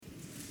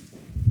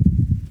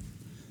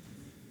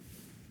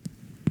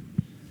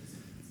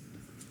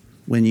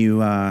when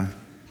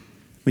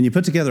you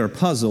put together a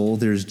puzzle,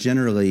 there's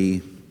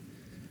generally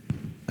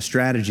a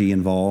strategy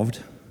involved.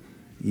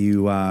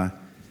 You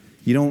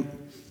don't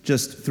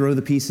just throw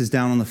the pieces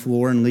down on the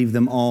floor and leave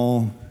them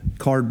all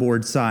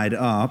cardboard side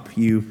up.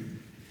 You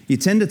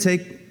tend to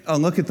take a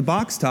look at the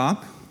box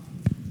top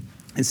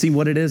and see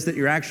what it is that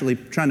you're actually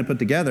trying to put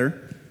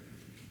together.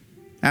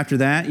 After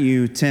that,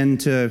 you tend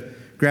to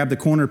grab the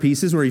corner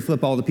pieces where you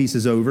flip all the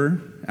pieces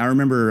over. I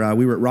remember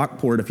we were at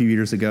Rockport a few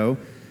years ago,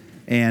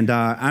 and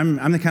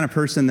I'm the kind of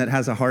person that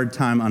has a hard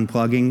time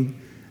unplugging,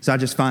 so I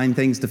just find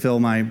things to fill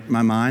my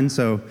mind.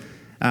 So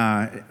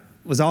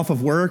was off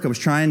of work. I was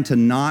trying to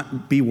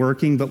not be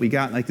working, but we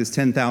got like this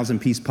 10,000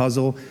 piece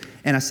puzzle,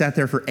 and I sat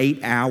there for 8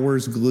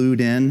 hours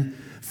glued in,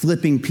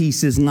 flipping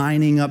pieces,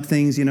 lining up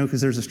things,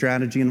 because there's a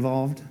strategy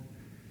involved.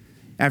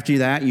 After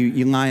that,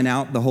 you line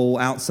out the whole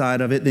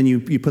outside of it. Then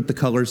you put the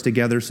colors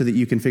together so that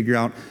you can figure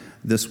out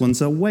this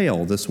one's a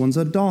whale, this one's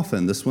a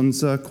dolphin, this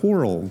one's a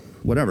coral,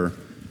 whatever.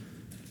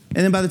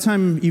 And then by the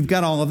time you've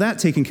got all of that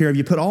taken care of,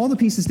 you put all the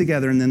pieces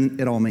together and then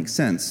it all makes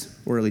sense,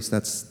 or at least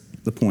that's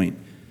the point.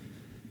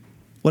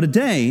 Well,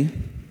 today,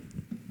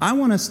 I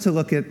want us to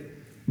look at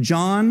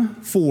John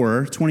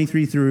 4,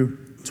 23 through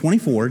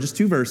 24, just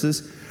 2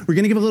 verses. We're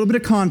going to give a little bit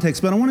of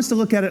context, but I want us to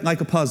look at it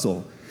like a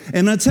puzzle. And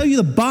I'm going to tell you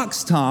the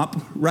box top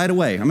right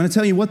away. I'm going to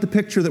tell you what the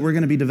picture that we're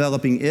going to be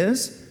developing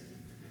is.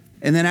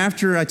 And then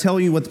after I tell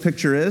you what the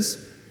picture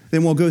is,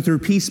 then we'll go through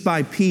piece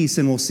by piece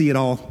and we'll see it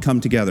all come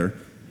together.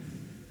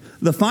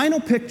 The final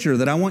picture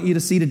that I want you to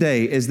see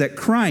today is that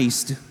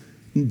Christ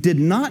did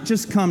not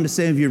just come to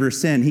save you of your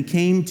sin. He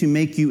came to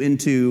make you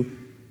into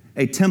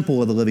a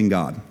temple of the living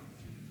God.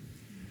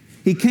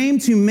 He came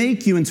to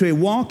make you into a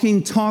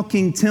walking,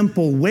 talking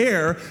temple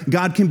where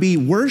God can be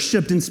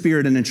worshiped in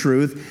spirit and in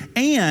truth,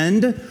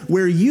 and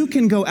where you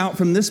can go out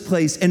from this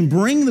place and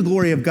bring the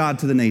glory of God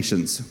to the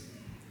nations.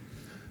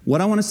 What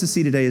I want us to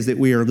see today is that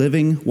we are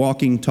living,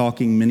 walking,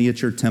 talking,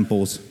 miniature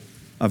temples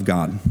of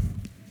God.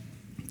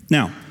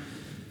 Now,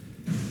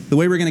 the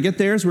way we're going to get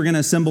there is we're going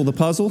to assemble the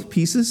puzzle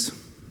pieces,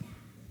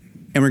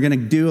 and we're going to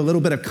do a little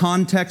bit of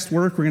context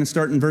work. We're going to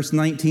start in verse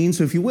 19.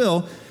 So if you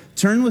will,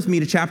 turn with me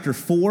to chapter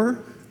 4.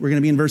 We're going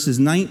to be in verses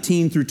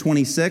 19 through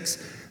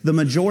 26. The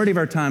majority of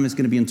our time is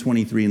going to be in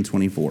 23 and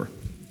 24.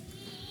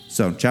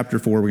 So, chapter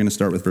 4, we're going to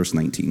start with verse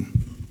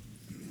 19.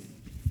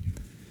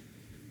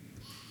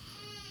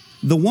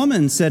 The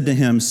woman said to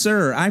him,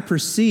 "Sir, I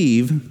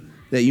perceive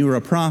that you are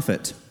a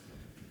prophet.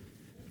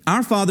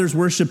 Our fathers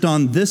worshipped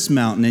on this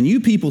mountain, and you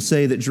people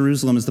say that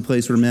Jerusalem is the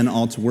place where men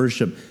ought to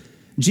worship."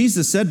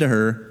 Jesus said to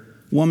her,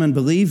 "Woman,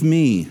 believe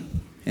me,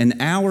 an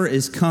hour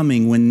is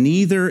coming when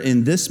neither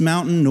in this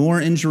mountain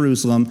nor in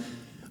Jerusalem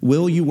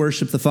will you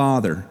worship the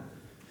Father?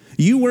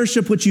 You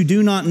worship what you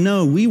do not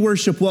know. We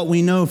worship what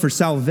we know, for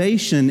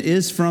salvation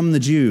is from the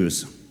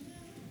Jews.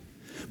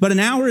 But an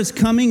hour is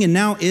coming, and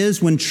now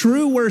is, when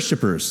true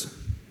worshipers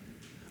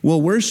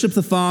will worship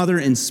the Father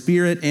in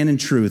spirit and in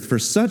truth. For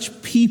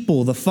such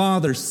people the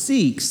Father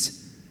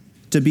seeks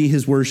to be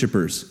his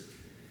worshipers.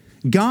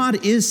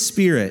 God is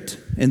spirit,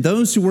 and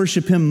those who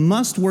worship him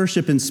must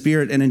worship in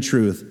spirit and in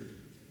truth."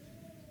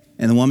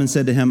 And the woman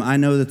said to him, "I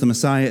know that the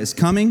Messiah is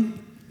coming.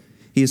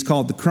 He is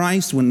called the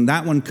Christ. When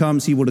that one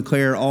comes, he will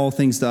declare all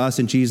things to us."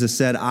 And Jesus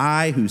said,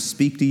 "I who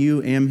speak to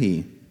you am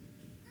he."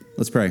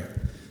 Let's pray.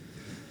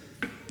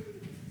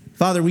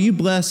 Father, will you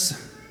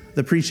bless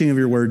the preaching of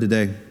your word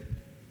today?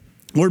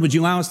 Lord, would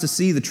you allow us to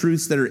see the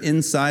truths that are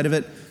inside of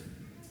it?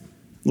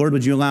 Lord,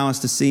 would you allow us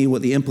to see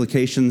what the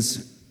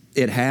implications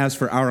it has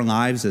for our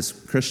lives as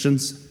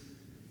Christians?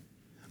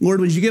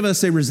 Lord, would you give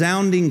us a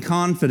resounding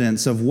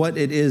confidence of what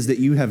it is that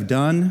you have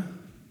done,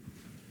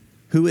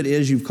 who it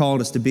is you've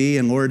called us to be.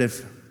 And Lord,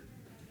 if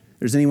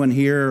there's anyone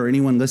here or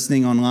anyone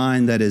listening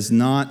online that is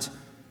not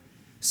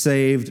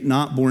saved,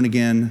 not born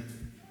again,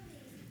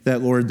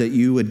 that, Lord, that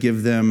you would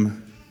give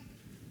them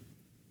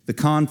the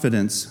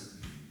confidence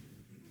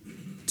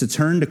to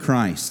turn to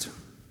Christ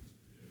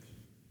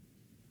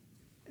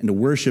and to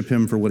worship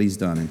him for what he's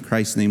done. In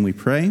Christ's name we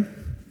pray.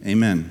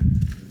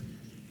 Amen.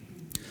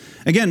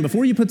 Again,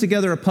 before you put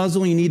together a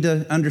puzzle, you need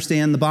to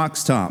understand the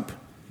box top.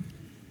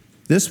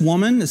 This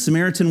woman, the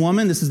Samaritan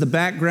woman, this is the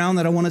background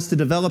that I want us to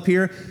develop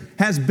here,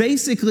 has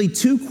basically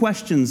 2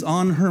 questions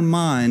on her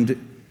mind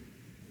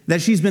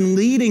that she's been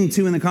leading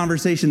to in the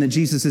conversation that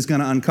Jesus is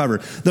going to uncover.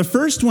 The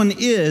first one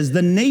is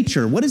the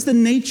nature. What is the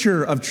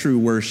nature of true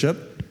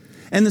worship?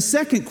 And the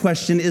second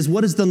question is,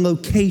 what is the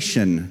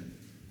location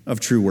of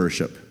true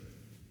worship?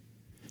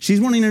 She's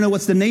wanting to know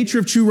what's the nature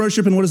of true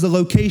worship and what is the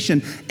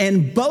location.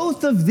 And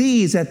both of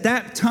these at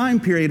that time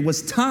period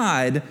was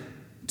tied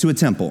to a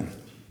temple.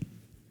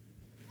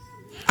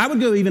 I would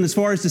go even as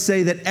far as to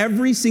say that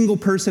every single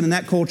person in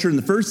that culture, in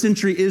the first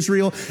century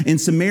Israel, in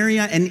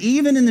Samaria, and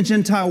even in the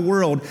Gentile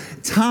world,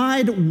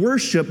 tied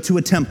worship to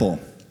a temple.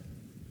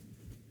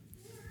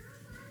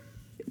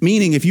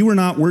 Meaning, if you were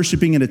not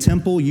worshiping in a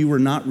temple, you were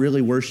not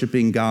really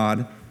worshiping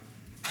God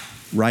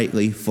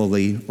rightly,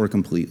 fully, or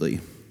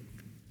completely.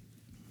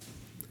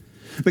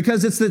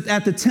 Because it's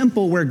at the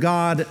temple where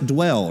God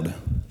dwelled.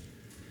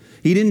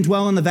 He didn't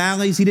dwell in the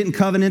valleys. He didn't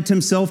covenant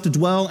himself to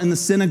dwell in the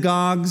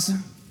synagogues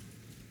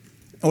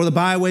or the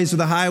byways or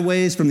the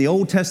highways. From the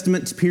Old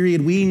Testament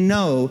period, we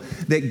know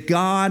that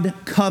God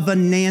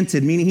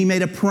covenanted, meaning he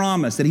made a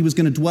promise that he was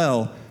going to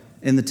dwell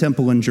in the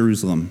temple in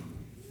Jerusalem.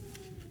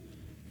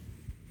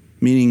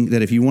 Meaning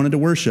that if you wanted to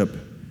worship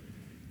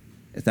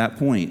at that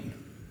point,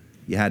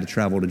 you had to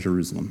travel to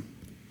Jerusalem.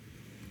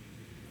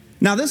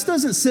 Now, this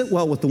doesn't sit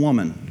well with the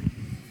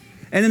woman.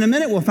 And in a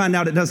minute, we'll find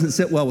out it doesn't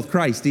sit well with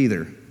Christ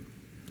either,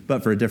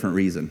 but for a different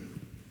reason.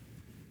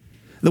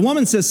 The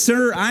woman says,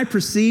 "Sir, I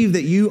perceive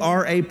that you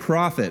are a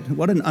prophet."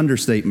 What an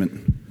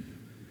understatement.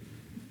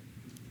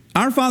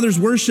 "Our fathers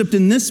worshiped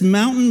in this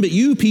mountain, but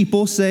you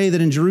people say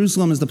that in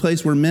Jerusalem is the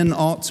place where men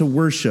ought to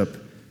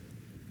worship."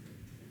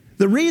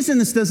 The reason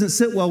this doesn't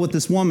sit well with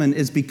this woman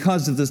is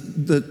because of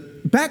the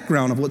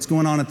background of what's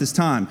going on at this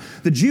time.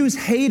 The Jews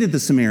hated the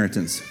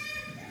Samaritans.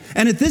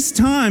 And at this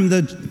time,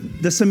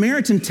 the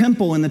Samaritan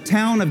temple in the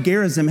town of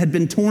Gerizim had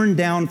been torn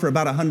down for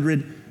about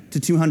 100 to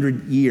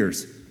 200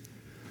 years.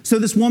 So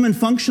this woman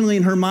functionally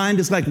in her mind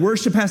is like,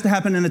 worship has to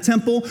happen in a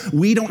temple.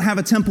 We don't have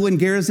a temple in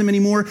Gerizim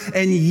anymore.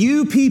 And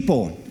you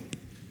people,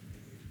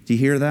 do you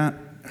hear that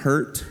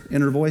hurt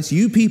in her voice?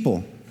 You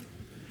people,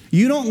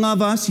 you don't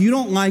love us, you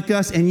don't like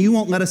us, and you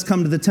won't let us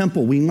come to the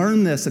temple. We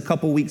learned this a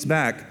couple weeks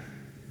back.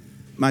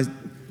 My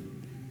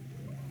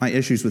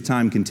issues with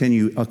time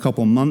continue a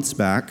couple months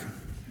back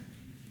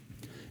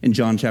in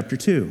John chapter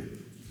 2.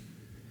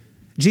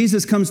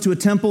 Jesus comes to a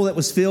temple that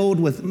was filled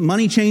with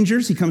money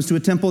changers. He comes to a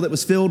temple that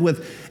was filled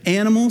with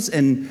animals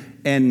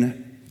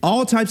and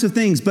all types of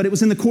things, but it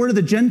was in the court of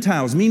the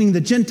Gentiles, meaning the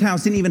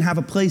Gentiles didn't even have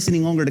a place any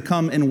longer to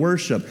come and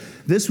worship.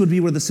 This would be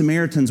where the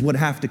Samaritans would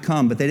have to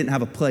come, but they didn't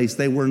have a place.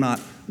 They were not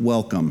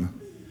welcome.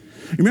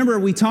 Remember,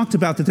 we talked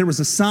about that there was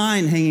a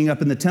sign hanging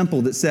up in the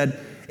temple that said,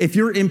 if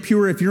you're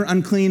impure, if you're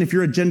unclean, if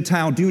you're a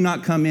Gentile, do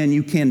not come in,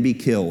 you can be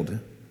killed.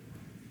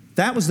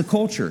 That was the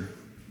culture.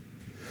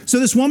 So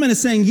this woman is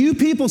saying, you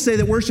people say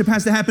that worship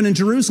has to happen in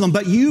Jerusalem,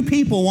 but you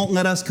people won't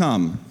let us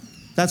come.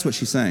 That's what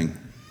she's saying.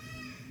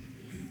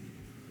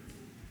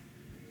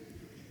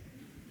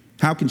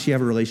 How can she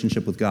have a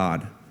relationship with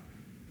God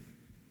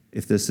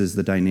if this is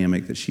the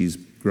dynamic that she's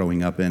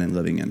growing up in and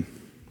living in?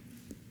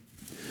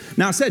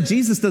 Now, I said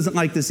Jesus doesn't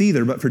like this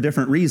either, but for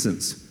different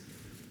reasons.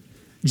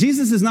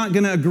 Jesus is not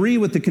going to agree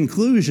with the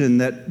conclusion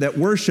that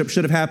worship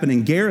should have happened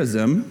in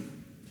Gerizim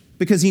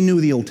because he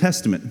knew the Old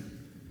Testament.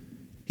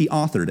 He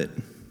authored it.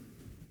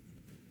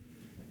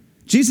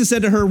 Jesus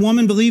said to her,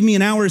 "Woman, believe me,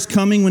 an hour is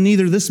coming when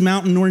neither this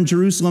mountain nor in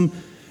Jerusalem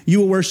you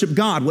will worship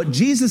God." What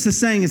Jesus is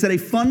saying is that a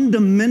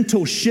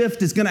fundamental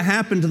shift is going to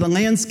happen to the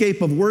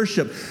landscape of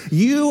worship.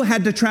 You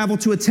had to travel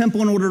to a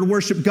temple in order to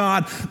worship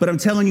God, but I'm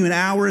telling you, an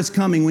hour is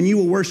coming when you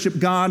will worship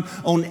God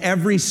on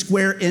every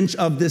square inch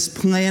of this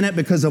planet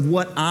because of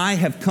what I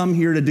have come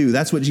here to do.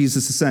 That's what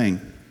Jesus is saying.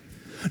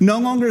 No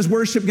longer is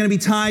worship going to be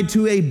tied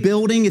to a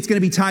building. It's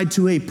going to be tied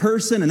to a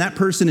person, and that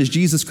person is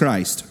Jesus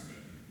Christ.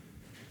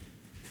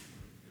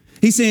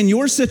 He's saying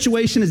your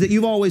situation is that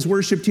you've always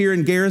worshiped here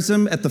in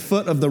Gerizim at the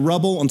foot of the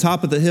rubble on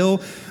top of the hill.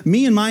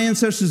 Me and my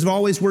ancestors have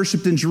always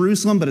worshiped in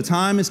Jerusalem, but a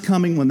time is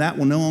coming when that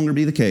will no longer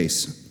be the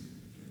case.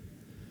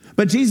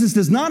 But Jesus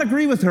does not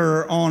agree with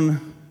her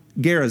on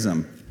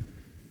Gerizim.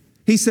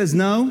 He says,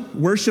 no,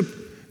 worship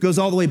goes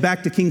all the way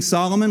back to King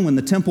Solomon when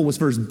the temple was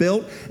first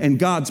built and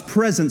God's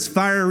presence,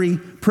 fiery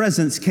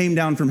presence, came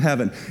down from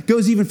heaven.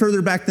 Goes even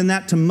further back than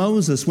that to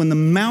Moses when the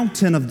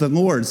mountain of the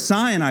Lord,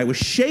 Sinai, was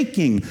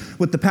shaking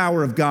with the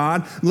power of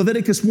God.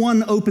 Leviticus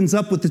 1 opens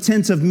up with the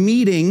tent of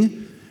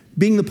meeting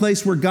being the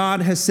place where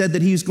God has said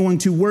that he's going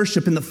to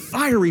worship, and the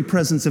fiery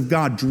presence of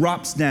God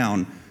drops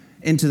down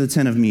into the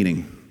tent of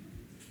meeting.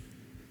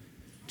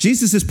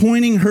 Jesus is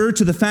pointing her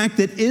to the fact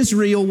that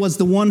Israel was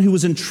the one who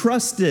was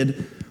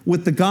entrusted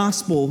with the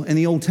gospel in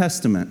the Old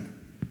Testament.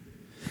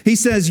 He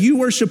says, you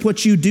worship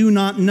what you do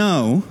not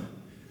know.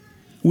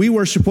 We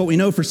worship what we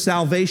know, for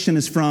salvation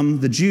is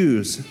from the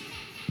Jews.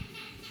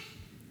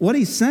 What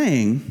he's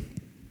saying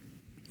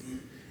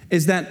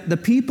is that the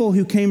people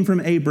who came from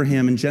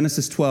Abraham in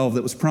Genesis 12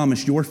 that was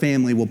promised, your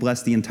family will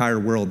bless the entire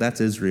world,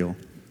 that's Israel.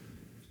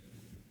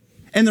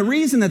 And the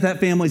reason that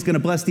family is going to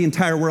bless the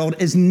entire world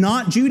is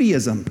not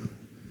Judaism.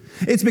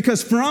 It's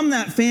because from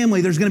that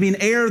family, there's going to be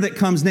an heir that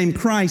comes named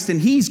Christ,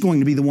 and he's going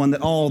to be the one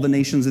that all the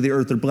nations of the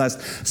earth are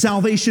blessed.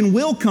 Salvation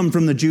will come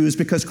from the Jews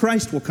because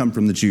Christ will come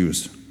from the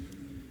Jews.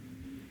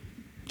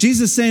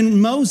 Jesus is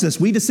saying, Moses,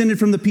 we descended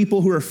from the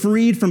people who are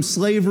freed from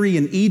slavery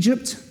in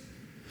Egypt.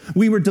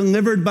 We were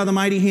delivered by the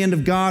mighty hand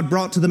of God,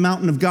 brought to the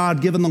mountain of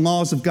God, given the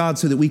laws of God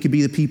so that we could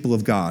be the people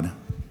of God.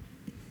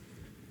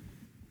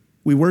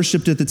 We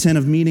worshiped at the tent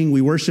of meeting.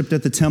 We worshiped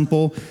at the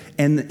temple.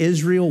 And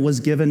Israel was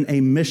given a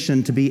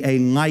mission to be a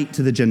light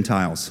to the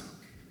Gentiles.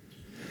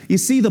 You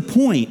see the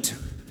point,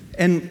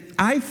 and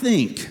I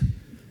think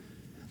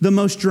the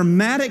most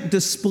dramatic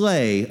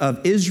display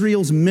of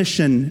Israel's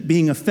mission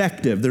being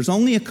effective, there's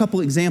only a couple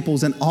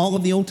examples in all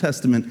of the Old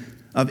Testament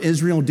of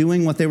Israel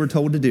doing what they were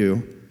told to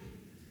do,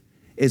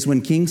 is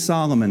when King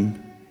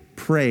Solomon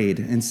prayed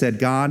and said,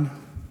 God,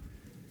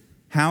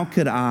 how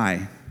could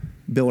I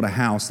build a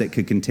house that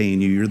could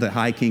contain you? You're the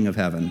high king of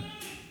heaven.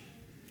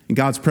 And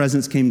God's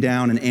presence came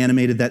down and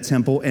animated that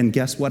temple, and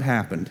guess what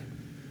happened?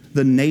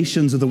 The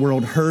nations of the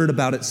world heard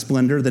about its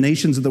splendor. The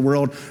nations of the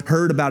world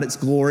heard about its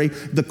glory.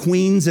 The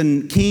queens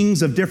and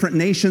kings of different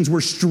nations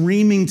were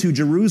streaming to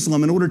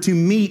Jerusalem in order to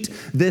meet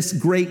this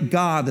great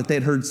God that they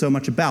had heard so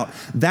much about.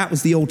 That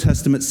was the Old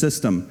Testament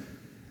system.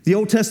 The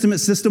Old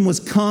Testament system was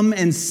come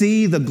and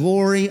see the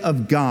glory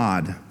of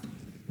God.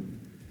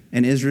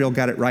 And Israel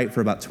got it right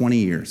for about 20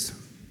 years.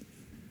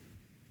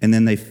 And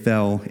then they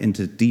fell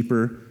into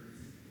deeper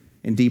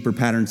and deeper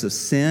patterns of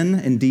sin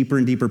and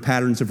deeper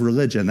patterns of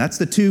religion. That's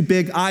the two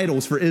big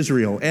idols for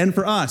Israel and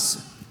for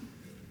us.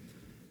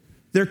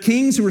 Their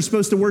kings who were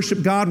supposed to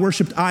worship God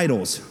worshiped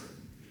idols.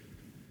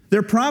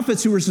 Their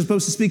prophets who were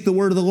supposed to speak the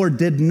word of the Lord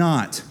did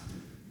not.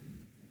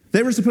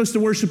 They were supposed to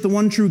worship the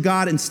one true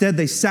God. Instead,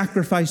 they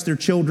sacrificed their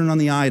children on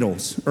the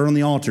idols or on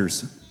the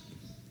altars.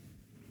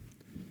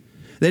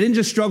 They didn't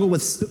just struggle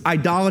with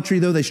idolatry,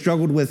 though. They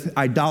struggled with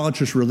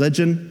idolatrous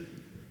religion.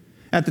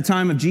 At the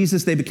time of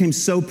Jesus, they became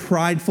so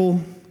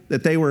prideful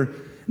that they were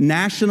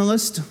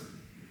nationalist.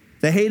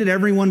 They hated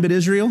everyone but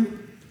Israel,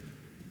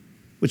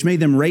 which made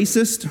them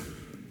racist.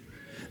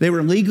 They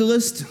were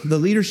legalist, the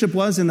leadership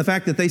was, in the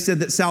fact that they said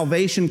that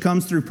salvation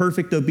comes through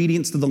perfect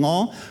obedience to the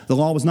law. The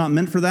law was not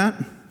meant for that.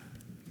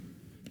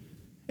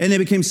 And they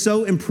became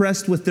so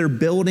impressed with their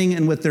building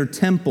and with their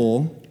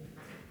temple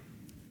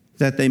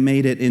that they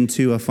made it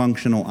into a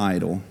functional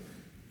idol.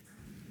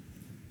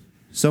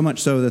 So much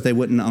so that they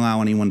wouldn't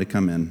allow anyone to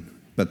come in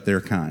but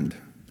their kind.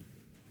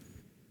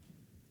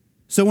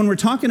 So when we're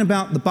talking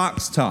about the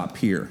box top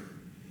here,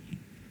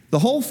 the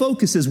whole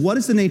focus is what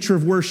is the nature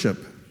of worship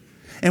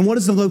and what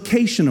is the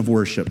location of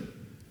worship.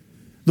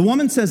 The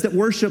woman says that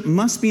worship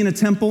must be in a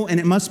temple and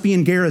it must be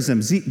in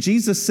Gerizim.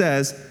 Jesus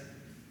says,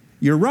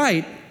 you're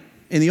right,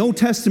 in the Old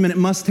Testament it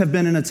must have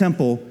been in a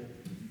temple,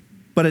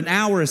 but an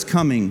hour is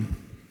coming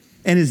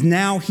and is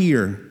now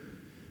here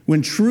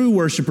when true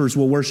worshipers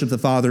will worship the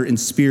Father in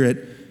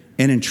spirit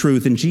and in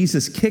truth. And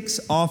Jesus kicks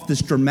off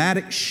this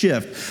dramatic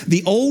shift.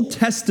 The Old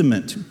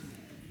Testament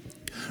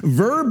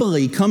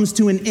verbally comes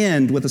to an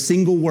end with a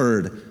single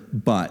word,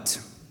 but.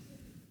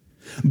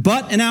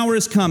 But an hour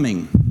is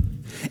coming,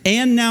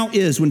 and now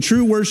is, when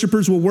true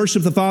worshipers will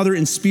worship the Father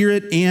in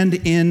spirit and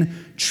in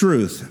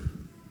truth.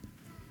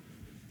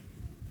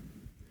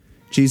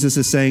 Jesus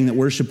is saying that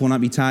worship will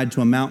not be tied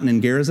to a mountain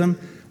in Gerizim,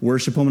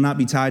 worship will not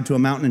be tied to a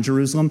mountain in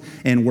Jerusalem,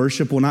 and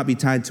worship will not be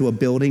tied to a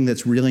building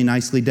that's really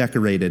nicely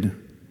decorated.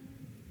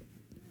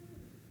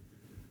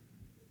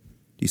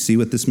 Do you see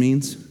what this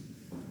means?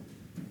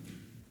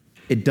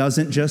 It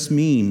doesn't just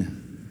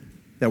mean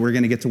that we're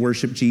going to get to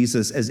worship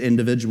Jesus as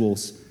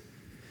individuals.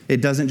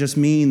 It doesn't just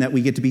mean that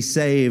we get to be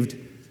saved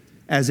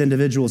as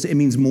individuals. It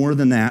means more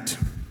than that.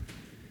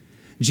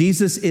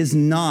 Jesus is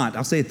not,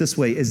 I'll say it this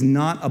way, is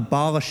not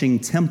abolishing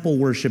temple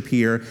worship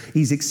here.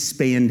 He's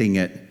expanding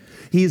it.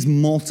 He is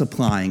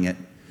multiplying it.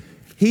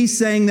 He's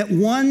saying that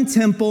one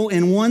temple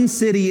in one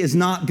city is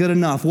not good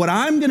enough. What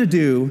I'm going to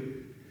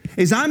do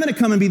is I'm going to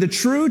come and be the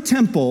true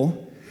temple,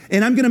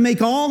 and I'm going to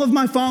make all of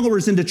my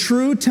followers into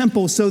true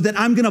temples so that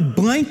I'm going to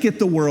blanket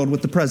the world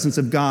with the presence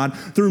of God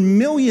through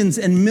millions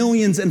and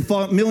millions and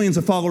millions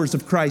of followers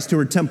of Christ who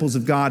are temples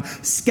of God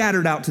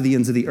scattered out to the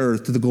ends of the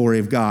earth to the glory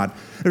of God.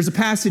 There's a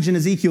passage in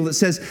Ezekiel that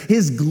says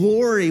his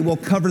glory will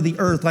cover the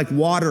earth like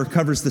water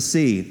covers the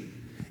sea.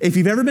 If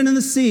you've ever been in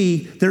the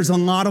sea, there's a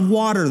lot of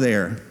water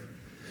there.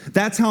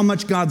 That's how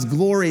much God's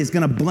glory is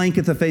going to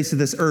blanket the face of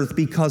this earth.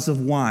 Because of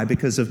why?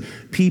 Because of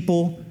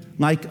people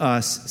like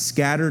us,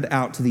 scattered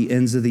out to the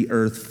ends of the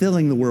earth,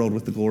 filling the world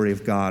with the glory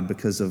of God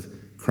because of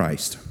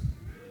Christ.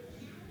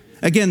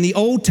 Again, the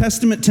Old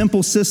Testament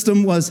temple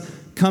system was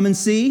come and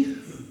see.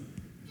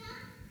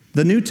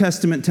 The New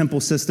Testament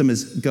temple system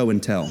is go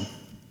and tell.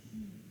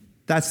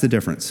 That's the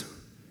difference.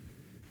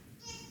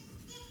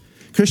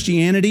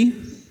 Christianity,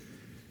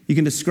 you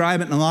can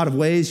describe it in a lot of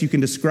ways. You can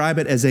describe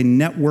it as a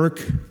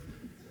network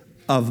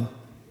of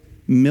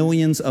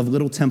millions of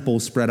little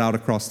temples spread out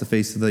across the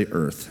face of the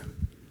earth.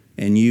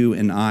 And you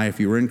and I, if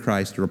you were in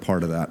Christ, are a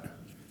part of that.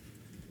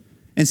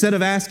 Instead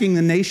of asking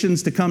the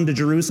nations to come to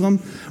Jerusalem,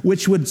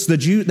 that's what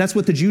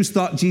the Jews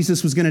thought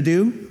Jesus was going to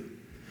do.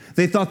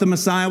 They thought the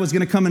Messiah was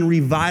going to come and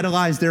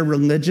revitalize their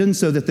religion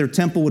so that their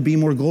temple would be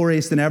more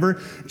glorious than ever.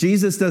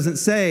 Jesus doesn't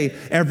say,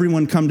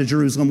 everyone come to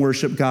Jerusalem,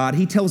 worship God.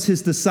 He tells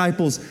his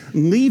disciples,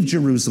 leave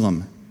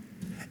Jerusalem.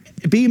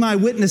 Be my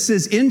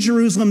witnesses in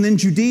Jerusalem, then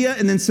Judea,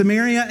 and then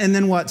Samaria, and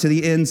then what? To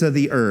the ends of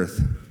the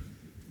earth.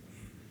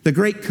 The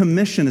Great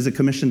Commission is a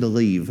commission to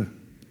leave.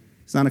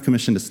 It's not a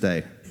commission to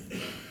stay.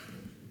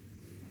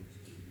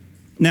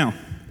 Now,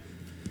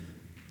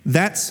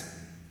 that's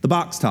the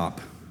box top.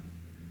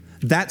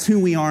 That's who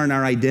we are in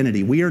our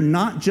identity. We are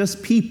not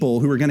just people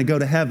who are going to go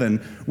to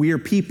heaven. We are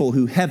people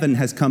who heaven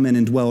has come in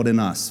and dwelled in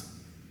us.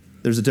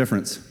 There's a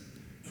difference.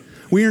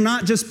 We are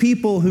not just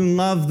people who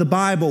love the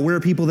Bible. We're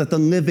people that the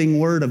living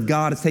Word of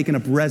God has taken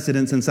up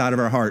residence inside of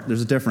our heart.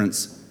 There's a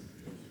difference.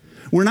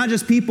 We're not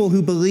just people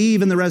who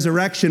believe in the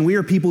resurrection. We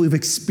are people who've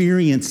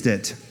experienced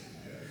it,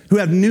 who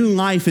have new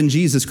life in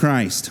Jesus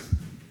Christ.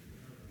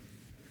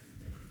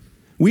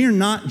 We are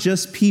not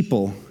just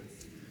people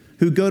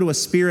who go to a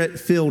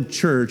Spirit-filled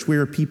church. We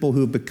are people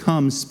who have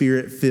become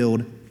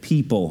Spirit-filled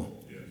people.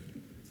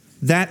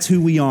 That's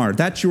who we are.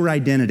 That's your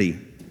identity.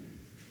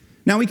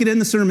 Now, we could end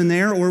the sermon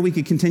there, or we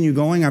could continue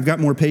going. I've got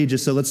more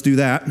pages, so let's do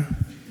that.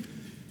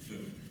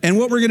 And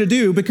what we're going to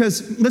do,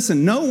 because,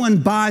 listen, no one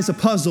buys a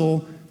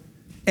puzzle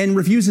and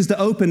refuses to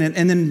open it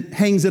and then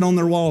hangs it on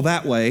their wall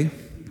that way.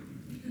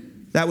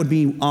 That would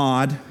be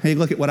odd. Hey,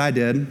 look at what I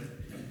did.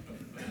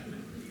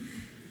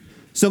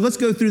 So let's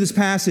go through this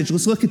passage.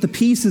 Let's look at the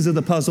pieces of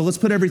the puzzle. Let's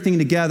put everything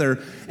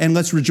together, and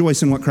let's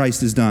rejoice in what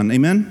Christ has done.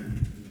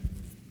 Amen?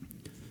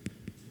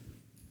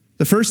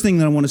 The first thing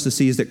that I want us to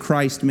see is that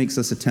Christ makes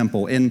us a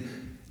temple. And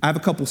I have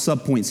a couple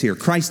subpoints here.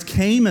 Christ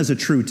came as a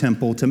true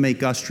temple to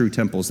make us true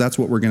temples. That's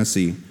what we're going to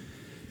see.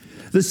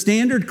 The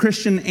standard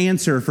Christian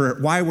answer for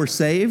why we're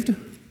saved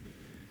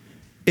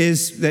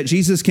is that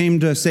Jesus came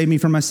to save me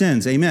from my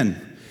sins.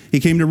 Amen. He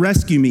came to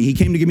rescue me. He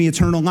came to give me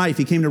eternal life.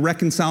 He came to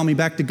reconcile me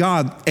back to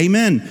God.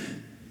 Amen.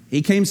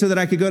 He came so that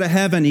I could go to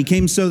heaven. He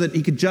came so that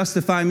he could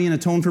justify me and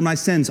atone for my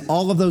sins.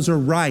 All of those are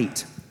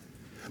right.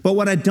 But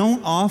what I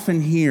don't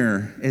often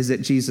hear is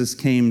that Jesus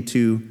came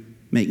to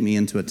make me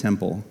into a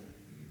temple.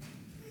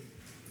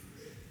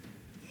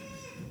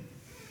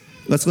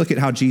 Let's look at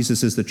how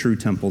Jesus is the true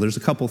temple. There's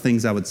a couple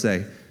things I would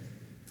say.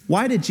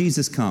 Why did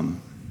Jesus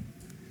come?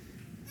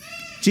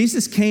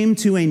 Jesus came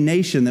to a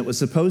nation that was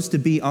supposed to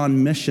be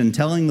on mission,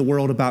 telling the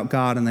world about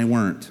God, and they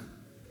weren't.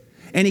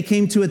 And he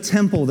came to a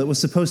temple that was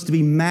supposed to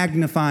be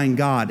magnifying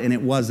God, and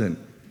it wasn't.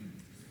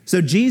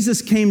 So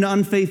Jesus came to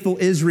unfaithful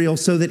Israel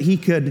so that he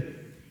could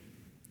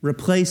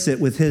replace it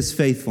with his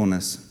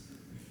faithfulness.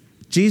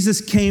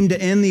 Jesus came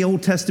to end the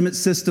Old Testament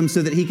system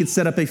so that he could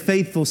set up a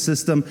faithful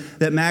system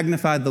that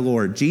magnified the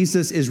Lord.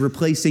 Jesus is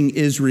replacing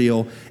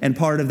Israel, and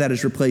part of that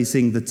is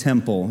replacing the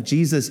temple.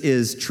 Jesus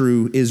is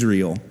true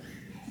Israel.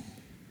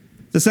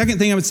 The second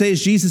thing I would say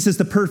is Jesus is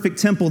the perfect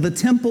temple. The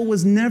temple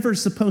was never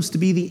supposed to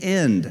be the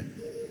end.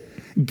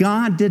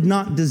 God did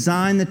not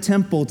design the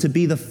temple to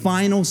be the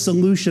final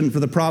solution for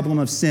the problem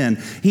of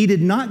sin. He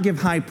did not give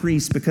high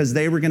priests because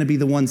they were going to be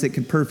the ones that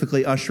could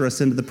perfectly usher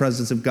us into the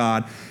presence of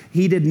God.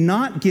 He did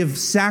not give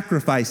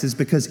sacrifices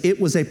because it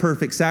was a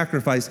perfect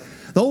sacrifice.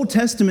 The Old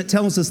Testament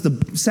tells us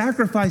the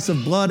sacrifice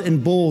of blood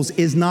and bulls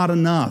is not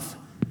enough,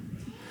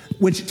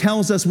 which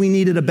tells us we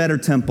needed a better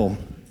temple.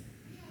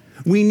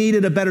 We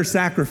needed a better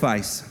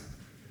sacrifice.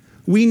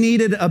 We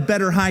needed a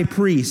better high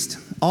priest.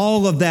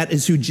 All of that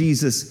is who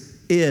Jesus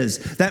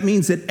is. That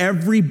means that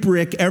every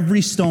brick,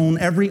 every stone,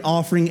 every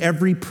offering,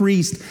 every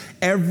priest,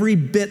 every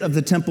bit of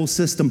the temple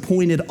system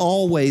pointed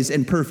always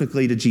and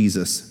perfectly to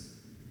Jesus.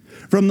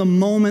 From the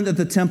moment that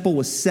the temple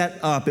was set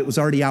up, it was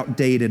already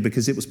outdated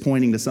because it was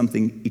pointing to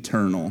something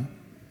eternal,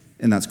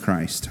 and that's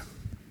Christ.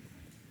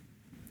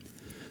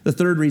 The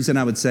third reason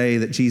I would say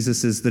that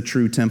Jesus is the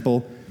true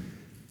temple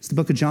is the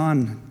book of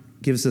John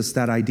gives us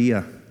that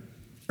idea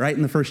right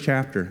in the first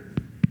chapter.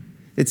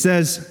 It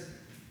says,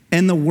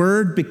 "And the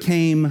Word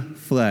became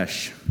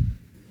flesh."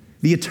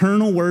 The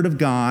eternal Word of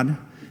God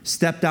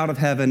stepped out of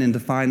heaven into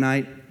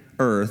finite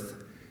earth,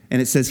 and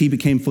it says he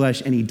became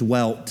flesh and he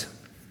dwelt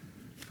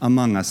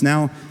among us.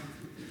 Now,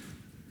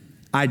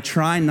 I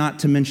try not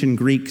to mention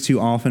Greek too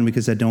often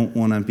because I don't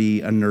want to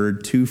be a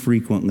nerd too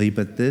frequently,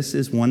 but this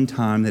is one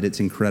time that it's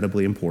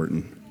incredibly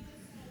important.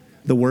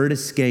 The word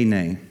is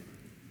skene.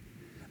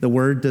 The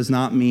word does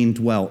not mean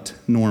dwelt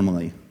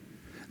normally.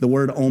 The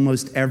word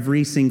almost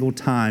every single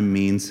time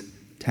means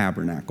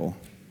tabernacle.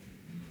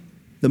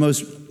 The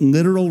most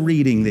literal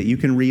reading that you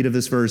can read of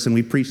this verse, and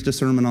we preached a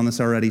sermon on this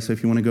already, so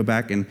if you want to go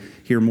back and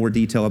hear more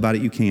detail about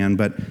it, you can,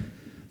 but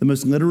the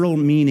most literal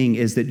meaning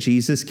is that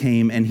Jesus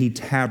came and he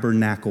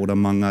tabernacled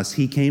among us.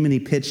 He came and he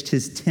pitched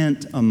his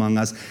tent among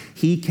us.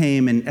 He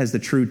came and as the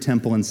true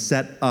temple and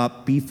set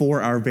up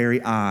before our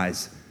very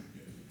eyes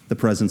the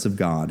presence of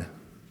God.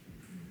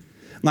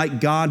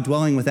 Like God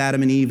dwelling with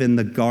Adam and Eve in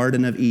the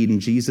Garden of Eden,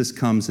 Jesus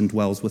comes and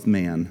dwells with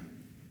man.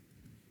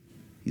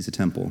 He's a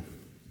temple.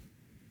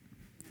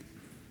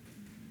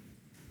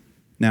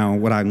 Now,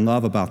 what I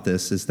love about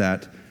this is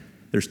that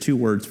there's two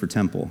words for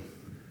temple.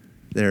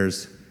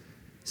 There's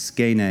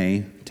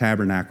skene,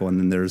 tabernacle, and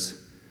then there's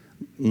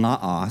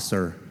laos,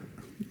 or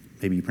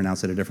maybe you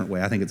pronounce it a different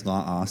way. I think it's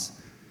laos.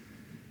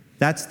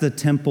 That's the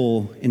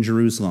temple in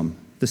Jerusalem,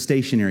 the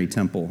stationary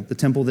temple, the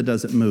temple that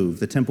doesn't move,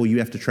 the temple you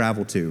have to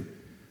travel to.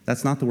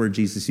 That's not the word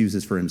Jesus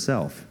uses for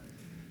himself.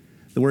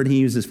 The word he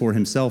uses for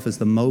himself is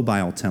the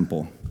mobile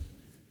temple,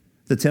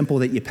 the temple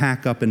that you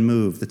pack up and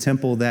move, the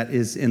temple that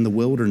is in the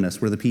wilderness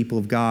where the people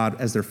of God,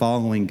 as they're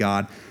following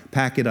God,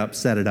 pack it up,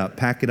 set it up,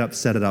 pack it up,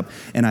 set it up.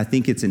 And I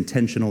think it's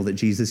intentional that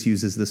Jesus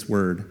uses this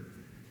word.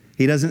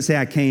 He doesn't say,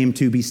 I came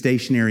to be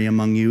stationary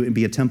among you and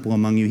be a temple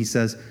among you. He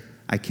says,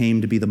 I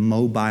came to be the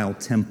mobile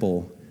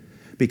temple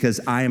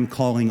because I am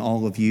calling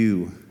all of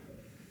you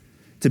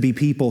to be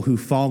people who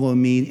follow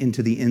me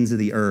into the ends of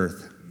the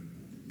earth.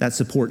 that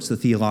supports the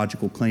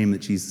theological claim that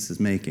Jesus is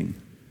making.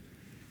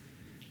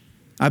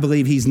 I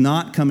believe he's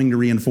not coming to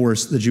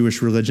reinforce the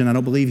Jewish religion. I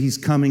don't believe he's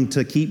coming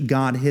to keep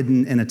God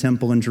hidden in a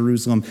temple in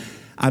Jerusalem.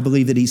 I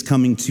believe that he's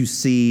coming to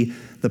see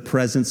the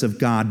presence of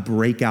God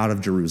break out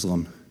of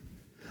Jerusalem.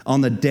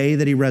 On the day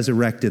that he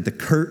resurrected, the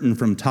curtain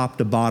from top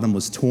to bottom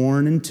was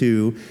torn in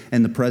two,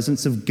 and the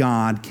presence of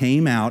God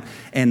came out.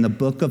 And the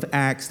book of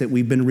Acts that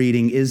we've been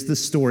reading is the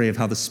story of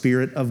how the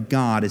Spirit of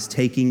God is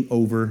taking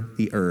over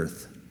the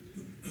earth.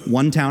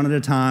 One town at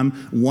a time,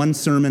 one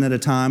sermon at a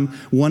time,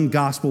 one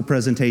gospel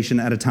presentation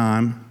at a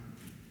time.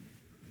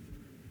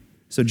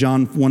 So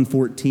John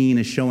 1:14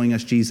 is showing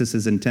us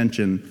Jesus'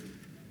 intention,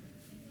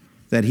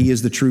 that he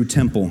is the true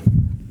temple.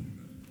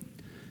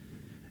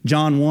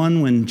 John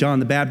 1, when John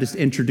the Baptist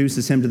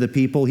introduces him to the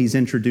people, he's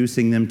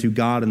introducing them to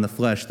God in the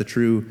flesh, the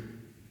true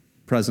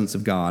presence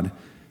of God.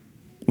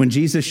 When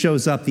Jesus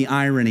shows up, the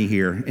irony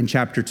here in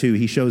chapter 2,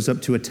 he shows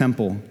up to a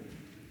temple.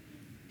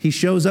 He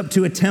shows up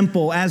to a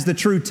temple as the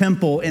true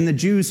temple, and the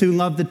Jews who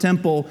loved the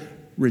temple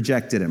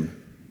rejected him.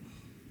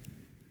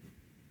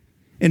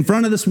 In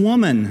front of this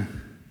woman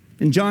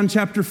in John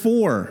chapter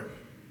 4,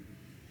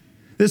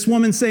 this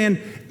woman saying,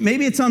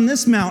 maybe it's on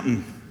this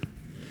mountain.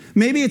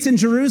 Maybe it's in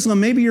Jerusalem.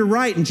 Maybe you're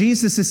right. And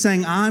Jesus is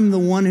saying, I'm the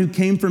one who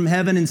came from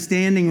heaven and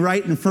standing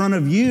right in front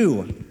of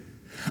you.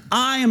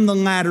 I am the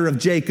ladder of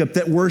Jacob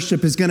that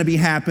worship is going to be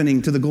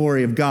happening to the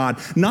glory of God.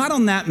 Not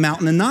on that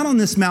mountain and not on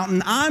this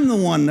mountain. I'm the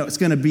one that's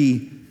going to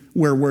be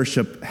where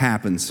worship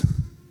happens.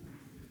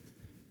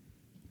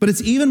 But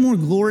it's even more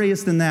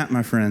glorious than that,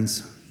 my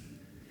friends.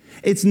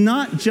 It's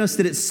not just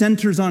that it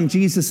centers on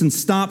Jesus and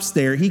stops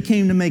there. He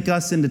came to make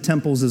us into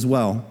temples as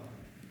well.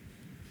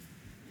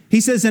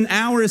 He says an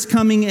hour is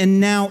coming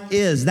and now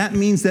is. That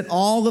means that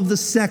all of the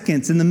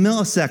seconds and the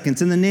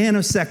milliseconds and the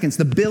nanoseconds,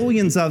 the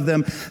billions of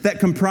them that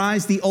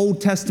comprise the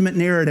Old Testament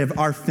narrative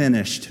are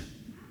finished.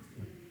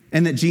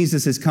 And that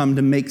Jesus has come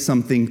to make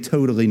something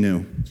totally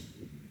new.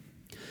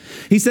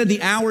 He said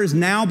the hour is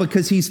now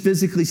because he's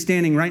physically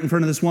standing right in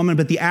front of this woman,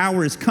 but the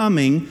hour is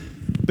coming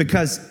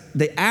because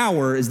the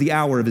hour is the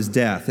hour of his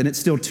death, and it's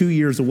still 2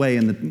 years away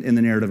in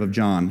the narrative of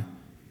John.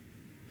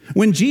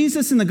 When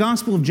Jesus in the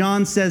Gospel of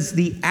John says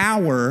the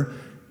hour,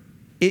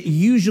 it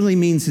usually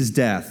means his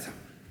death.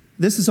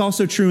 This is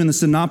also true in the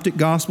Synoptic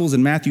Gospels.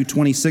 In Matthew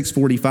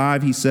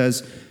 26:45, he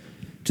says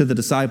to the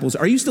disciples,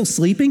 "Are you still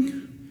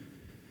sleeping?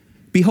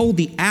 Behold,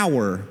 the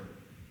hour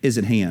is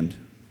at hand."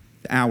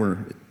 The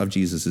hour of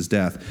Jesus'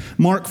 death.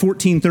 Mark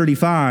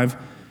 14:35,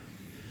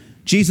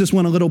 Jesus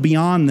went a little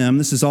beyond them.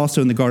 This is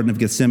also in the Garden of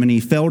Gethsemane. He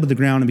fell to the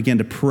ground and began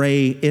to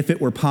pray, if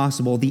it were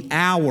possible, the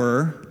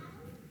hour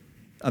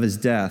of his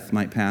death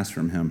might pass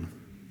from him.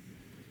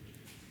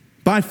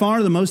 By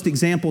far, the most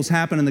examples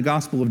happen in the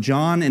Gospel of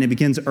John, and it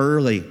begins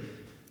early.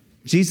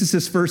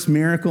 Jesus' first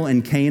miracle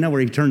in Cana,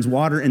 where he turns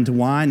water into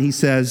wine, he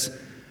says,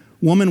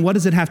 "Woman, what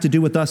does it have to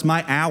do with us?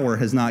 My hour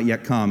has not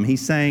yet come."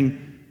 He's saying,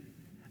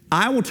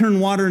 I will turn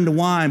water into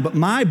wine, but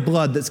my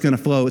blood that's going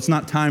to flow, it's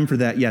not time for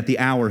that yet. The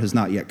hour has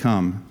not yet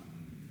come.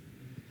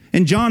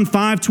 In John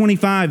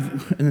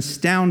 5:25, an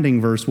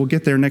astounding verse. We'll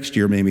get there next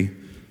year, maybe.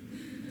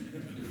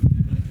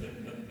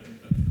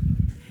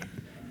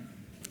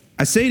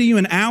 I say to you,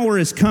 an hour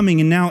is coming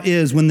and now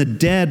is when the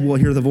dead will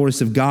hear the voice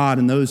of God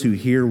and those who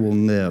hear will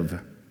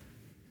live.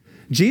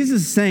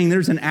 Jesus is saying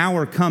there's an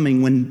hour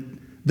coming when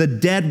the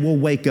dead will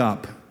wake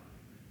up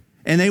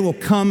and they will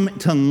come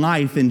to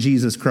life in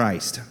Jesus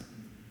Christ.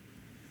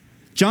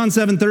 John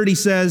 7:30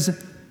 says,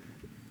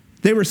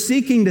 they were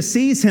seeking to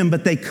seize him,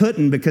 but they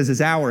couldn't because his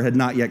hour had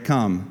not yet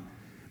come.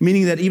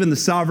 Meaning that even the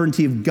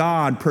sovereignty of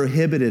God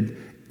prohibited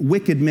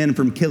wicked men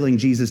from killing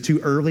Jesus too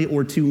early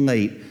or too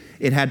late.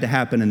 It had to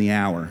happen in the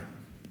hour.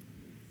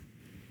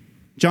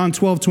 John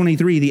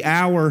 12:23, the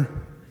hour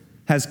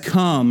has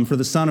come for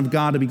the Son of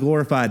God to be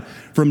glorified.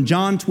 From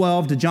John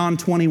 12 to John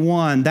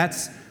 21,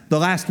 that's the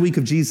last week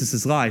of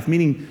Jesus' life,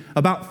 meaning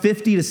about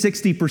 50 to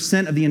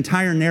 60% of the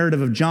entire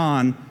narrative of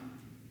John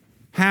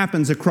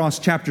happens across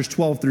chapters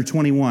 12 through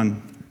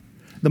 21.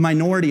 The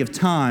minority of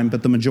time,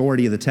 but the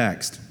majority of the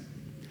text.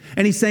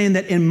 And he's saying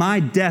that in my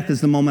death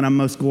is the moment I'm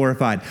most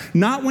glorified.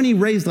 Not when he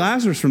raised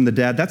Lazarus from the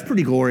dead, that's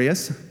pretty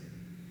glorious.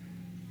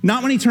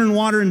 Not when he turned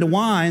water into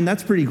wine,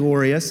 that's pretty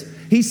glorious.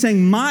 He's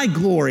saying my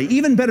glory,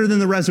 even better than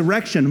the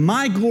resurrection,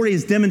 my glory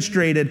is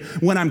demonstrated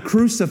when I'm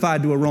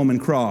crucified to a Roman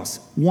cross.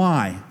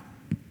 Why?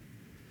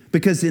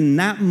 Because in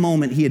that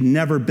moment, he had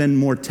never been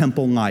more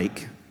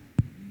temple-like.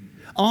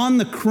 On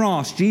the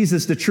cross,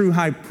 Jesus, the true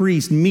high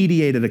priest,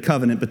 mediated a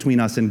covenant between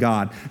us and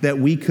God that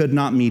we could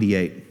not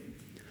mediate.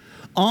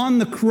 On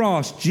the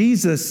cross,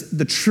 Jesus,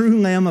 the true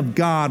Lamb of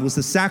God, was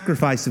the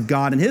sacrifice of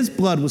God, and his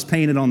blood was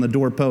painted on the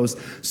doorpost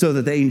so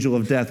that the angel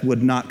of death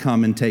would not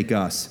come and take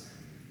us.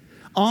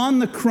 On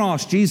the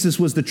cross, Jesus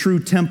was the true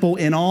temple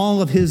in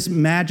all of his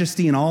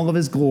majesty and all of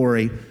his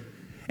glory.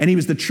 And he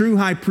was the true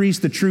high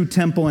priest, the true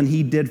temple, and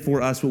he did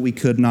for us what we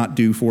could not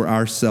do for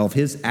ourselves.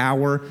 His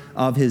hour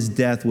of his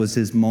death was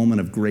his moment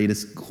of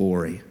greatest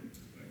glory.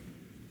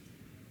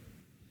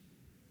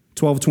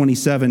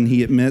 12:27,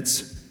 he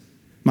admits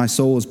My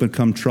soul has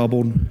become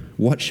troubled.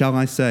 What shall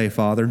I say,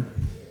 Father?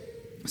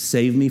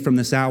 Save me from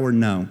this hour?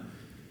 No.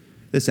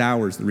 This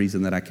hour is the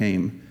reason that I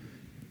came.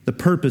 The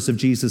purpose of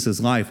Jesus'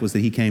 life was that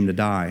he came to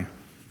die.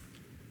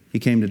 He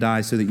came to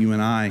die so that you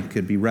and I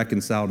could be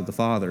reconciled to the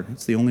Father.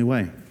 It's the only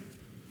way.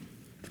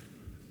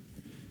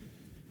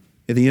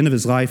 At the end of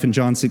his life in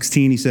John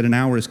 16, he said, an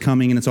hour is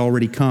coming and it's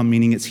already come,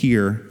 meaning it's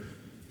here.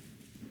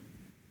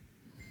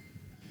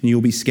 And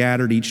you'll be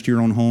scattered each to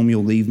your own home.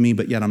 You'll leave me,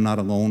 but yet I'm not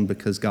alone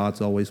because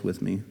God's always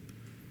with me.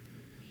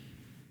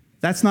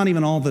 That's not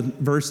even all the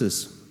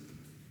verses.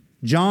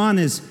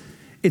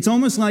 It's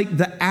almost like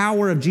the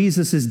hour of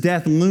Jesus'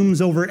 death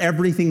looms over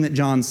everything that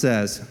John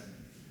says,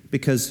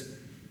 because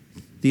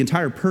the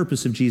entire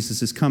purpose of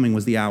Jesus' coming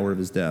was the hour of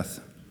his death.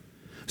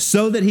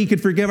 So that he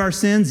could forgive our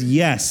sins?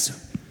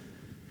 Yes.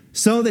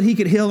 So that he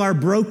could heal our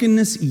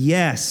brokenness?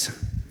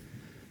 Yes.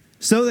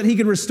 So that he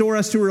could restore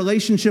us to a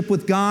relationship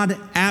with God?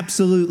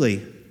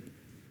 Absolutely.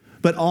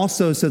 But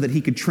also so that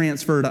he could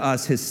transfer to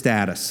us his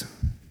status.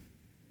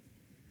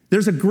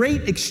 There's a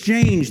great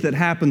exchange that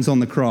happens on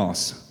the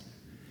cross.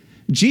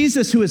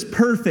 Jesus, who is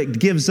perfect,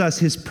 gives us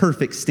his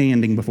perfect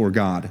standing before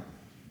God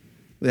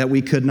that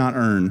we could not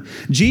earn.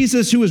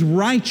 Jesus, who is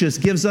righteous,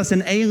 gives us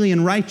an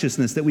alien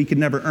righteousness that we could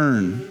never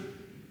earn.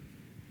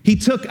 He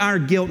took our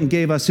guilt and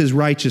gave us his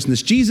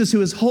righteousness. Jesus,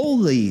 who is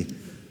holy,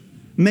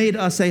 made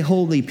us a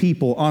holy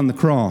people on the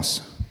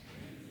cross.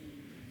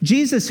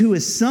 Jesus, who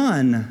is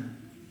Son,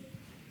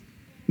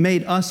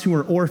 made us who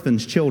are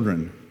orphans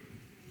children.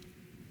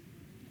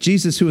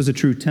 Jesus, who is a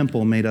true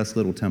temple, made us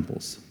little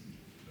temples.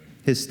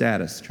 His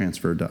status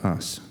transferred to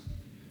us.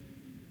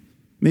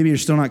 Maybe you're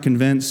still not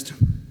convinced.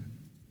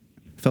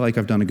 I feel like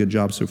I've done a good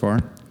job so far.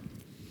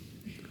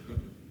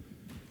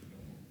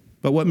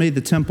 But what made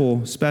the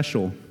temple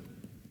special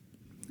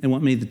and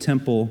what made the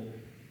temple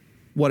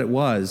what it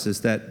was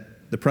is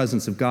that the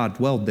presence of God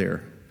dwelled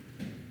there.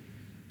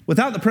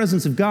 Without the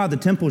presence of God, the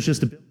temple is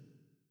just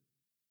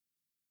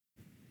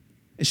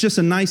it's just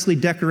a nicely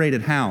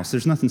decorated house.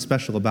 There's nothing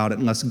special about it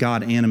unless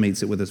God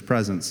animates it with his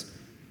presence.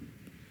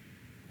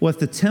 Well, if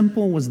the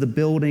temple was the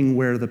building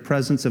where the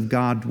presence of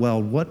God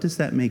dwelled, what does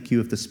that make you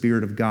if the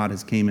Spirit of God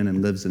has came in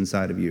and lives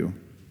inside of you?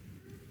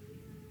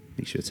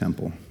 Makes you a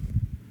temple.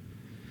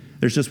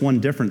 There's just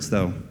one difference,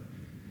 though.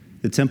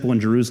 The temple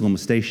in Jerusalem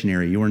was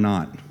stationary. You are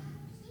not.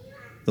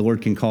 The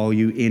Lord can call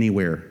you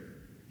anywhere.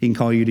 He can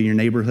call you to your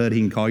neighborhood. He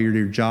can call you to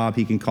your job.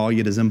 He can call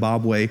you to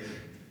Zimbabwe.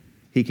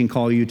 He can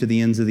call you to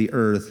the ends of the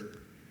earth,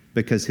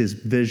 because his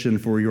vision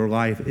for your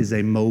life is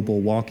a mobile,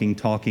 walking,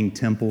 talking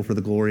temple for the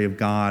glory of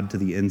God to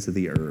the ends of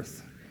the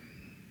earth.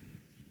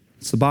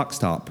 It's the box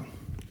top.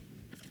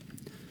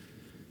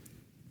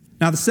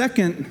 Now, the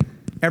second,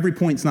 every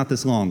point's not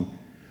this long.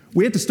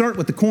 We have to start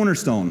with the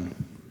cornerstone.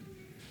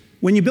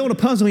 When you build a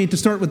puzzle, you have to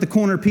start with the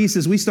corner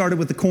pieces. We started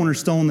with the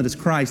cornerstone that is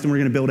Christ, and we're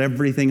going to build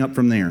everything up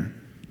from there.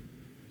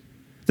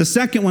 The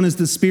second one is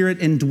the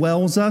Spirit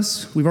indwells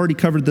us. We've already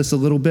covered this a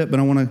little bit, but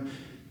I want to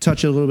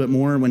touch it a little bit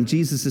more. When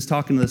Jesus is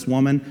talking to this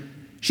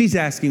woman, she's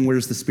asking,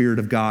 where's the Spirit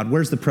of God?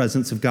 Where's the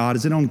presence of God?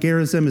 Is it on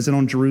Gerizim? Is it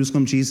on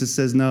Jerusalem? Jesus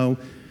says, no,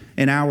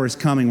 an hour is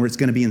coming where it's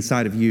going to be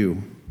inside of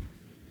you.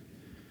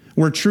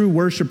 Where true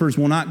worshipers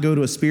will not go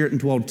to a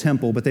Spirit-indwelled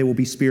temple, but they will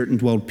be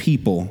Spirit-indwelled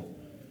people.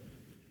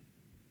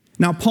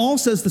 Now, Paul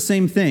says the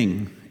same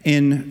thing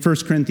in 1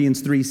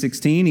 Corinthians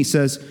 3:16. He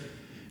says,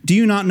 do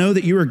you not know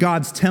that you are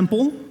God's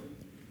temple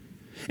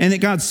and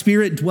that God's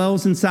Spirit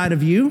dwells inside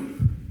of you?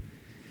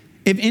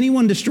 If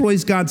anyone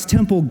destroys God's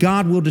temple,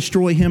 God will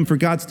destroy him, for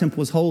God's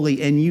temple is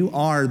holy, and you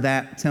are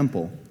that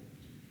temple.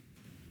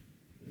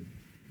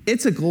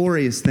 It's a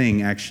glorious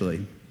thing,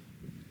 actually,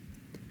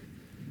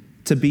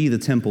 to be the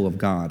temple of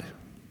God.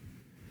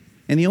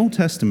 In the Old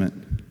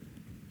Testament,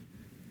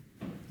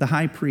 the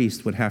high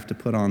priest would have to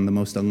put on the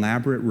most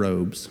elaborate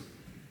robes,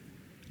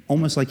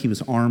 almost like he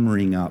was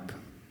armoring up.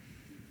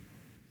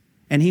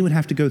 And he would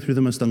have to go through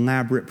the most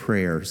elaborate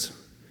prayers.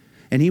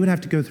 And he would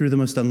have to go through the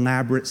most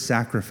elaborate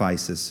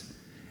sacrifices.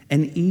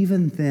 And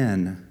even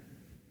then,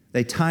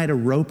 they tied a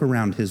rope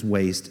around his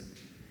waist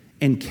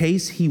in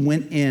case he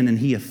went in and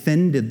he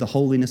offended the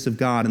holiness of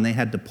God, and they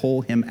had to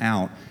pull him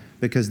out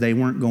because they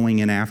weren't going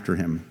in after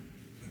him.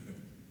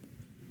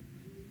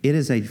 It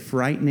is a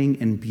frightening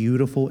and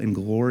beautiful and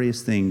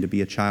glorious thing to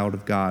be a child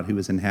of God who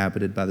is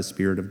inhabited by the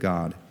Spirit of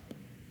God.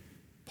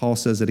 Paul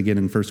says it again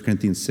in 1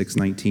 Corinthians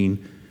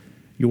 6:19.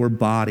 Your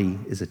body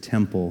is a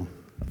temple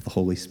of the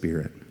Holy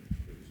Spirit.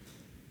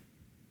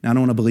 Now, I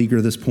don't want to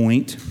beleaguer this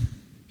point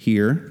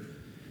here.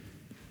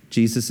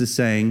 Jesus is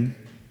saying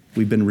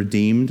we've been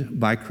redeemed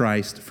by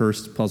Christ,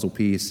 first puzzle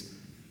piece,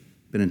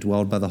 been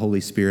indwelled by the Holy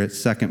Spirit,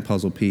 second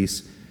puzzle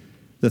piece.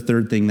 The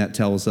third thing that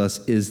tells us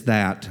is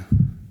that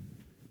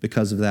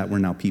because of that, we're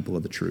now people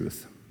of the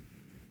truth.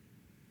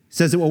 It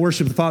says that we'll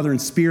worship the Father in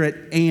spirit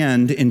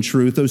and in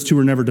truth. Those two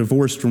are never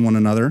divorced from one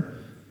another.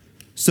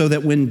 So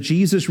that when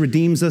Jesus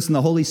redeems us and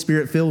the Holy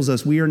Spirit fills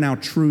us, we are now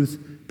truth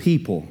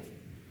people.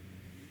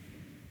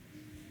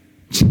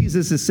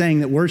 Jesus is saying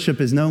that worship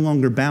is no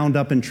longer bound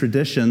up in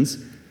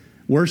traditions.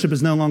 Worship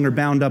is no longer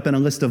bound up in a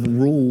list of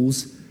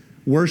rules.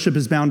 Worship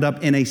is bound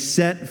up in a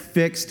set,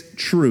 fixed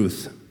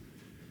truth.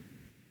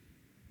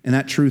 And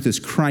that truth is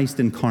Christ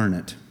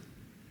incarnate.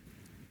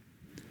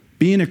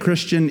 Being a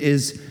Christian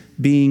is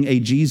being a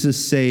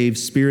Jesus-saved,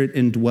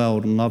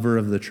 Spirit-indwelled lover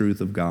of the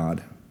truth of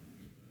God.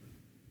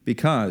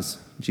 Because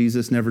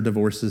Jesus never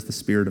divorces the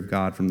Spirit of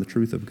God from the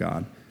truth of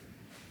God.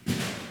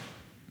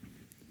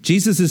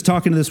 Jesus is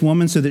talking to this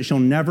woman so that she'll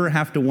never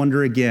have to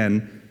wonder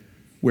again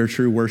where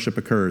true worship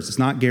occurs. It's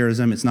not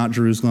Gerizim, it's not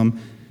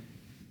Jerusalem,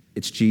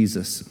 it's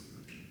Jesus.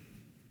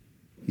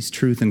 He's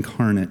truth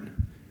incarnate.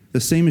 The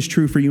same is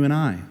true for you and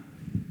I.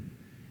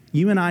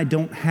 You and I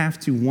don't have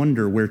to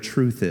wonder where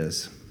truth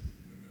is.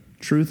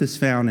 Truth is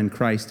found in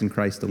Christ and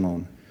Christ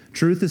alone.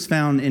 Truth is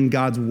found in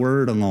God's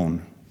word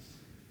alone.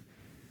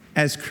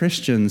 As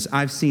Christians,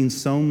 I've seen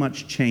so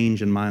much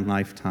change in my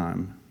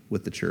lifetime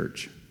with the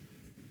church.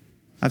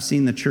 I've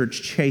seen the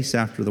church chase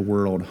after the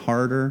world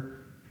harder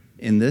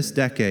in this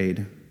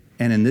decade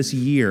and in this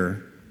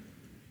year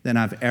than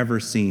I've ever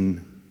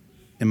seen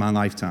in my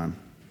lifetime.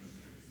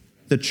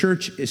 The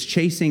church is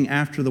chasing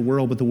after the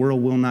world, but the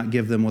world will not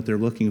give them what they're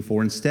looking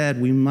for.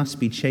 Instead, we must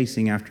be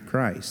chasing after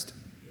Christ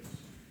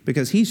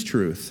because he's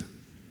truth.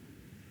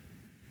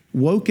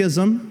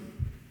 Wokeism,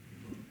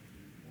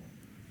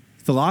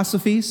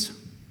 philosophies,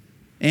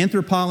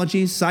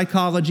 anthropologies,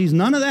 psychologies,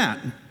 none of that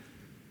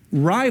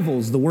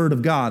rivals the Word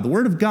of God. The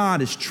Word of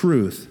God is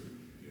truth.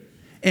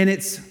 And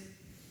it's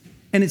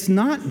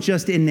not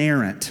just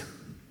inerrant,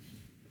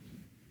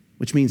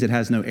 which means it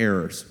has no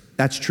errors.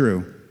 That's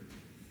true.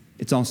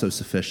 It's also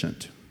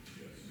sufficient.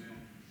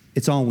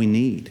 It's all we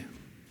need.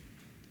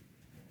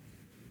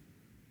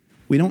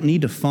 We don't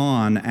need to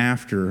fawn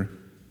after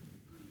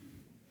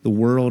the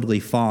worldly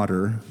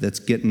fodder that's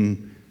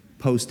getting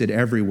posted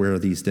everywhere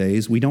these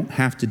days. We don't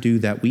have to do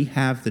that. We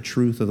have the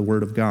truth of the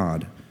Word of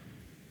God.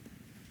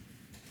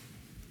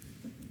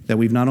 That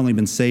we've not only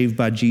been saved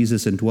by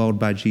Jesus and dwelled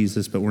by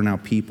Jesus, but we're now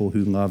people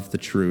who love the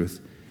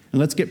truth. And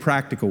let's get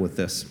practical with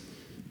this.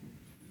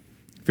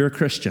 If you're a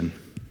Christian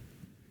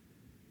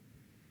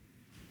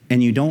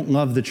and you don't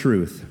love the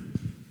truth,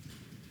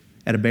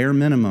 at a bare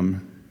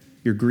minimum,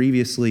 you're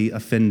grievously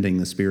offending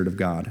the Spirit of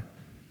God,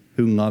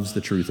 who loves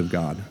the truth of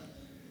God.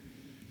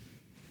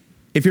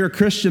 If you're a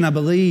Christian, I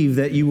believe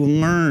that you will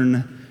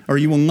learn, or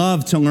you will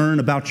love to learn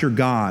about your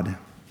God.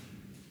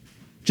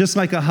 Just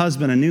like a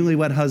husband, a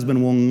newlywed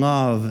husband will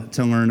love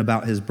to learn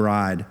about his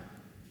bride.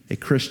 A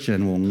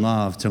Christian will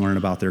love to learn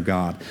about their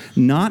God.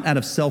 Not out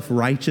of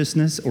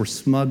self-righteousness or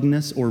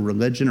smugness or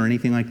religion or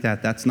anything like that.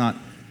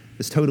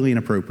 It's totally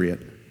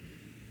inappropriate.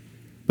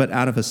 But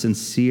out of a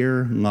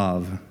sincere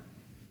love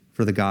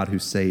for the God who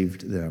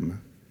saved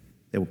them.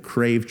 They will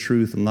crave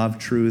truth, love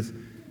truth.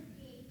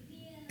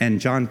 And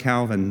John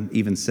Calvin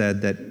even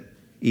said that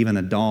even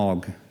a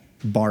dog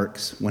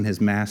barks when his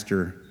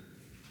master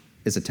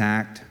is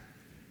attacked.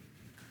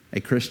 A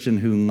Christian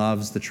who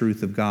loves the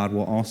truth of God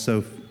will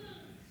also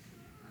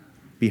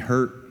be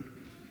hurt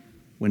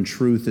when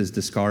truth is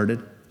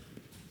discarded,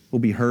 will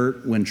be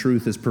hurt when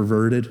truth is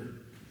perverted,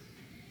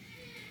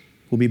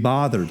 will be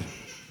bothered.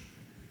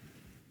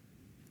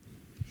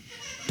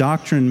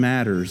 Doctrine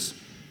matters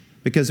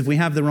because if we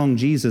have the wrong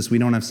Jesus, we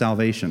don't have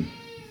salvation.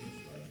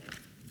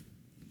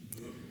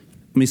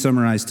 Let me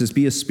summarize. To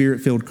be a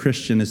Spirit-filled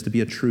Christian is to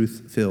be a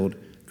truth-filled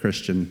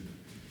Christian.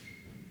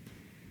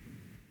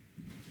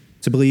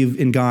 To believe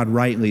in God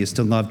rightly is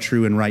to love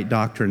true and right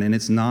doctrine, and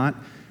it's not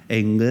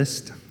a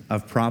list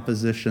of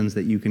propositions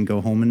that you can go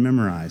home and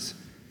memorize.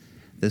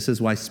 This is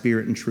why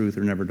Spirit and truth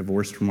are never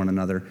divorced from one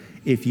another.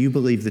 If you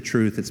believe the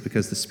truth, it's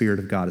because the Spirit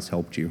of God has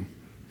helped you.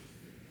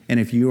 And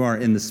if you are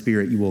in the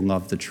Spirit, you will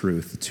love the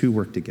truth. The two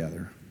work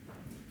together.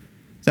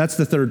 That's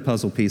the third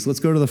puzzle piece. Let's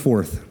go to the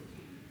fourth.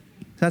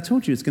 I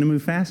told you it's going to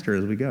move faster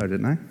as we go,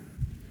 didn't I?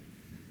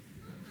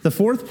 The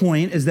fourth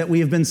point is that we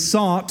have been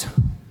sought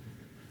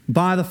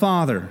by the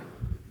Father.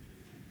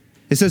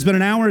 It says, but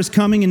an hour is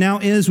coming and now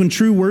is when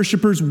true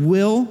worshipers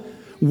will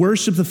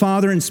worship the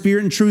Father in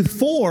spirit and truth.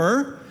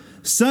 For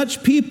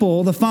such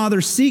people, the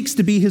Father seeks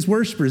to be his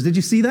worshipers. Did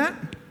you see that?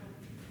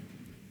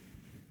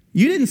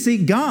 You didn't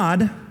seek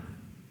God.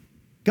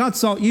 God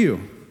sought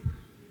you.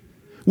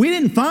 We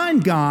didn't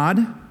find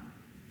God.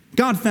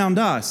 God found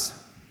us.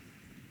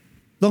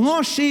 The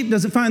lost sheep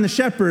doesn't find the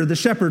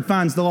shepherd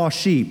finds the lost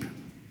sheep.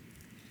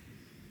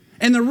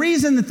 And the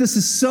reason that this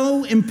is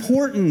so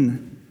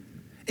important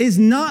is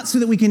not so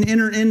that we can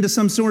enter into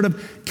some sort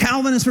of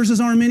Calvinist versus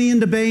Arminian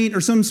debate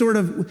or some sort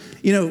of,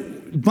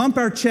 bump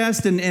our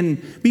chest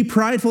and be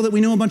prideful that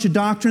we know a bunch of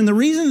doctrine. The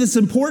reason this is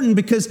important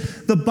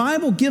because the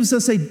Bible gives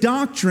us a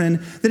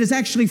doctrine that is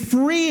actually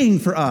freeing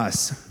for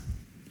us.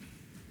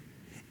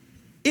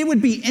 It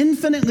would be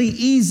infinitely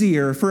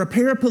easier for a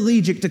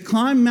paraplegic to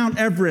climb Mount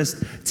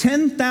Everest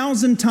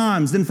 10,000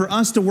 times than for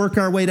us to work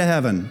our way to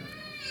heaven.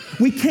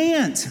 We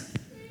can't.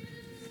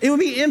 It would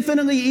be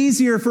infinitely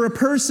easier for a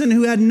person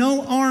who had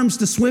no arms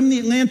to swim the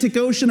Atlantic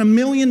Ocean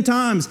 1,000,000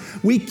 times.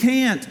 We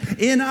can't.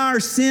 In our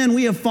sin,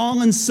 we have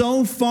fallen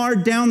so far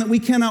down that we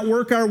cannot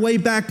work our way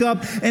back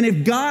up. And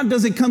if God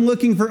doesn't come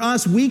looking for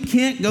us, we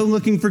can't go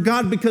looking for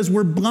God because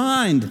we're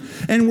blind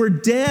and we're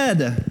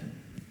dead.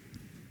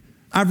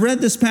 I've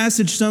read this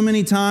passage so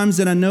many times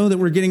that I know that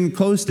we're getting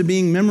close to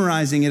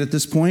memorizing it at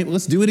this point.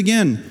 Let's do it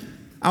again.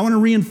 I want to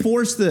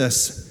reinforce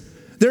this.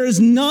 There is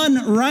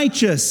none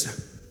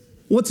righteous.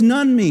 What's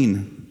none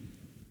mean?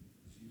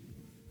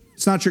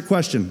 It's not your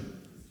question.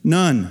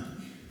 None.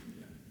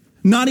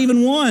 Not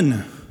even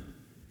one.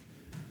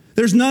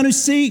 There's none who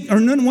seek, or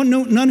none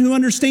who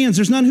understands.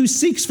 There's none who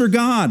seeks for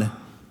God.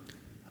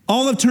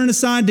 All have turned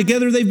aside.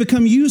 Together they've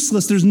become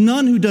useless. There's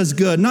none who does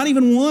good. Not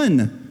even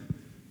one.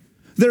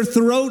 Their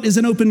throat is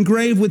an open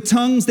grave. With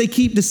tongues they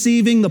keep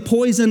deceiving. The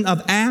poison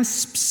of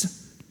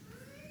asps,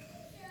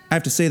 I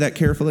have to say that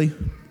carefully,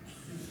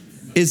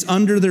 is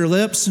under their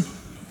lips.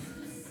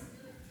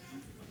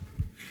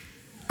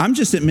 I'm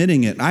just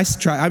admitting it.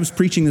 I was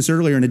preaching this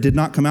earlier and it did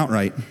not come out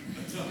right.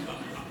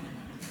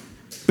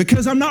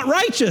 Because I'm not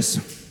righteous.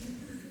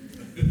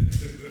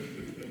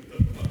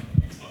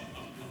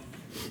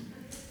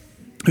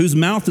 Whose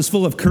mouth is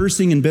full of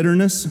cursing and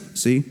bitterness.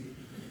 See?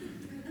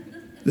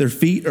 Their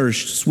feet are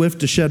swift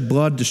to shed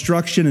blood.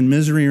 Destruction and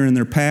misery are in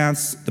their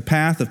paths. The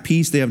path of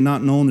peace they have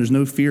not known. There's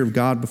no fear of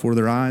God before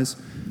their eyes.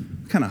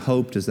 What kind of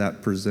hope does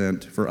that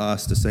present for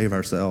us to save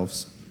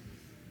ourselves?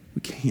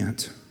 We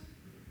can't.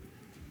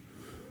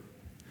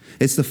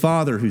 It's the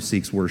Father who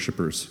seeks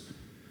worshipers.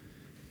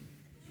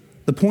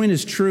 The point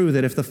is true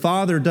that if the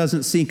Father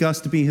doesn't seek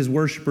us to be his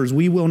worshipers,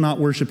 we will not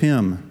worship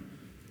him.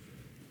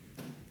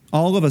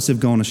 All of us have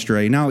gone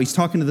astray. Now, he's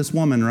talking to this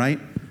woman, right?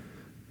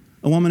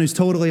 A woman who's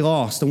totally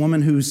lost, a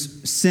woman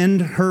who's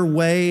sinned her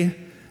way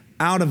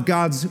out of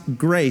God's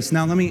grace.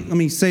 Now, let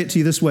me say it to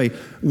you this way.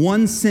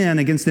 One sin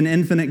against an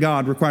infinite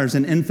God requires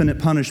an infinite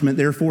punishment.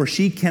 Therefore,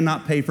 she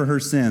cannot pay for her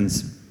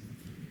sins.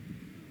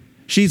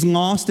 She's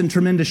lost in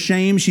tremendous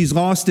shame. She's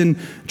lost in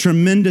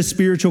tremendous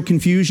spiritual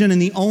confusion.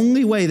 And the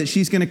only way that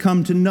she's going to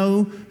come to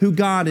know who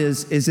God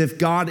is if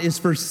God is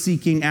first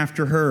seeking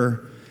after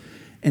her.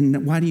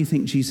 And why do you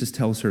think Jesus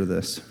tells her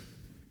this?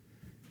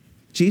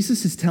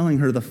 Jesus is telling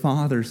her the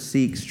Father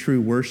seeks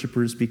true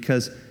worshipers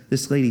because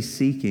this lady's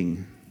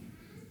seeking.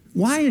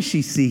 Why is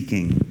she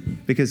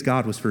seeking? Because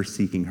God was first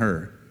seeking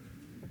her.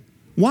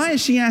 Why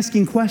is she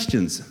asking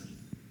questions?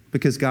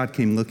 Because God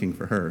came looking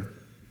for her.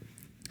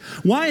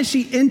 Why is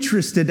she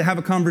interested to have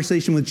a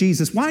conversation with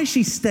Jesus? Why does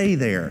she stay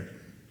there?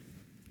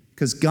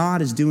 Because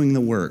God is doing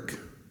the work.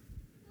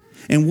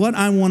 And what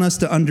I want us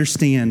to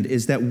understand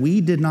is that we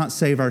did not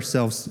save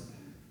ourselves.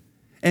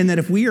 And that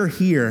if we are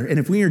here and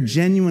if we are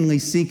genuinely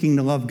seeking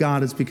to love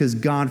God, it's because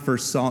God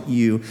first sought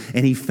you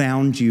and he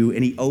found you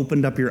and he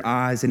opened up your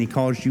eyes and he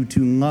caused you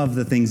to love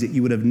the things that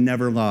you would have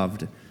never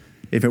loved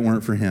if it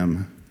weren't for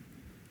him.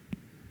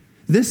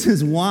 This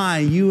is why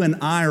you and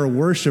I are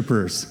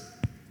worshipers.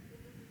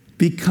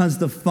 Because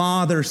the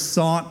Father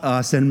sought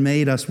us and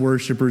made us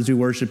worshipers who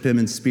worship him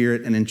in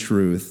spirit and in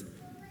truth.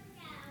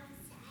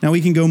 Now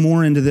we can go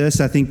more into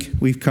this. I think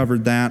we've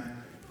covered that.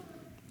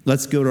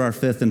 Let's go to our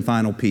fifth and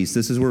final piece.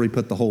 This is where we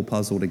put the whole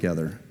puzzle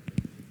together.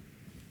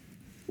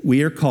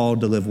 We are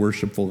called to live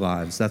worshipful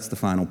lives. That's the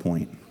final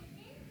point.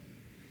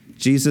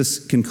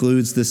 Jesus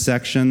concludes this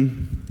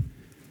section.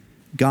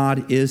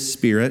 God is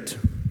spirit,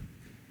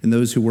 and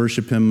those who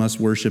worship him must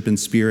worship in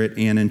spirit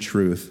and in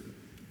truth.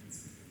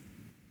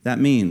 That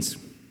means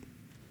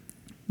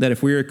that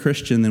if we're a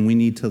Christian, then we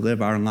need to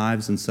live our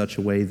lives in such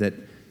a way that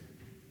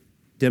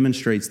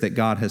demonstrates that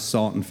God has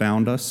sought and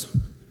found us.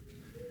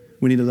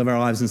 We need to live our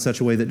lives in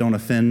such a way that don't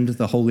offend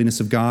the holiness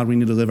of God. We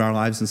need to live our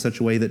lives in such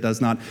a way that does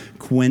not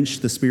quench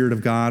the Spirit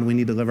of God. We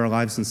need to live our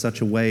lives in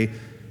such a way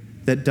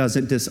that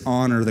doesn't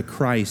dishonor the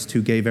Christ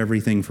who gave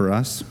everything for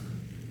us.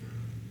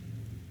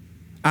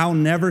 I'll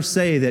never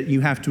say that you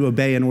have to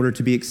obey in order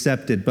to be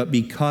accepted, but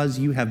because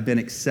you have been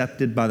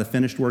accepted by the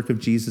finished work of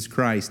Jesus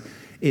Christ,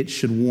 it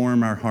should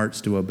warm our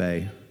hearts to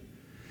obey.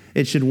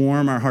 It should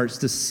warm our hearts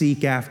to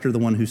seek after the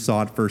one who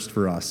sought first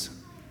for us.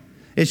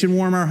 It should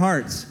warm our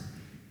hearts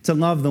to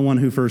love the one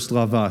who first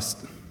loved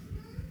us,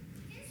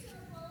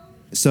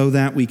 so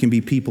that we can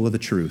be people of the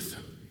truth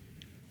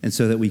and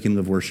so that we can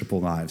live worshipful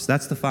lives.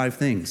 That's the 5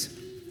 things.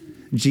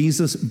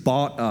 Jesus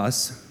bought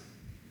us.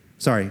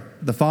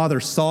 The Father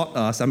sought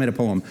us. I made a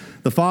poem.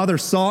 The Father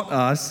sought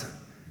us,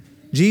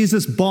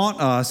 Jesus bought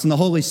us, and the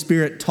Holy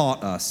Spirit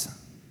taught us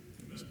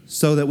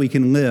so that we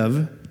can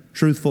live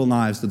truthful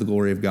lives to the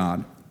glory of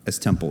God as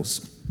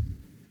temples.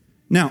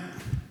 Now,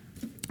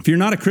 if you're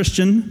not a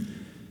Christian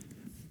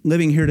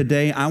living here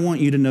today, I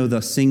want you to know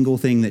the single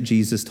thing that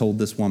Jesus told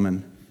this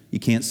woman. You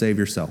can't save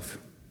yourself.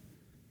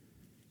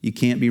 You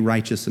can't be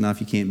righteous enough.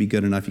 You can't be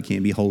good enough. You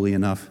can't be holy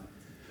enough.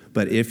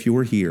 But if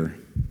you're here,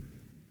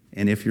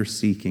 and if you're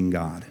seeking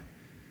God,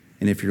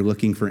 and if you're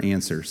looking for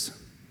answers,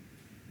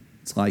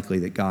 it's likely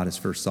that God has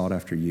first sought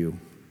after you,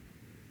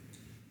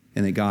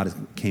 and that God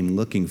came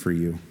looking for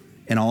you.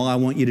 And all I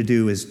want you to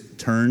do is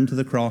turn to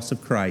the cross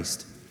of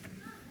Christ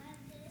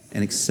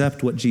and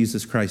accept what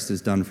Jesus Christ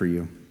has done for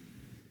you.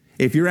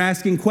 If you're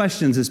asking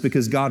questions, it's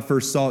because God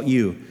first sought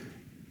you.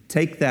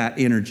 Take that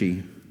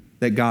energy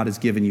that God has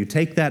given you.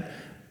 Take that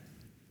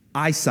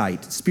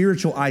eyesight,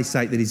 spiritual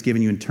eyesight that he's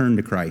given you, and turn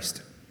to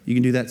Christ. You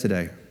can do that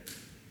today.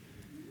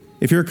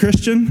 If you're a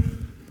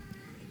Christian,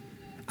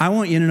 I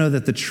want you to know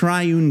that the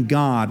triune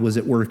God was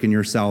at work in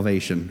your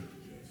salvation.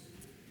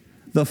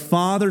 The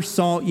Father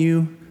sought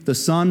you, the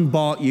Son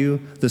bought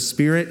you, the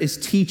Spirit is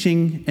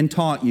teaching and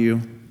taught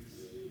you.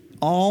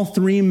 All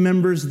three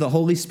members of the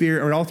Holy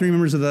Spirit, or all three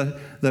members of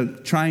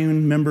the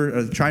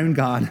triune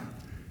God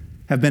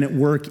have been at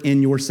work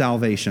in your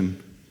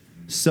salvation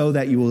so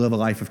that you will live a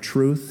life of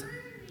truth,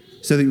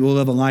 so that you will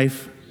live a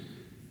life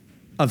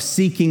of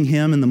seeking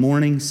him in the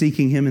morning,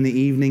 seeking him in the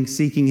evening,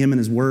 seeking him in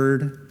his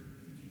word.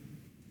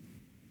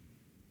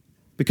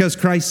 Because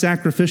Christ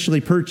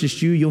sacrificially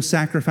purchased you, you'll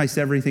sacrifice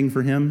everything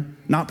for him.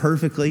 Not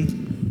perfectly,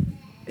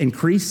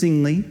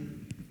 increasingly.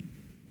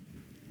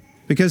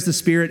 Because the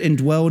Spirit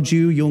indwelled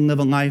you, you'll live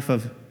a life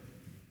of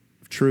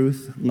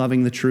truth,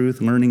 loving the truth,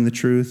 learning the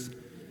truth.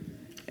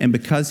 And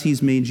because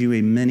he's made you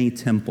a mini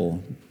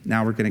temple,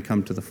 now we're going to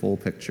come to the full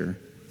picture.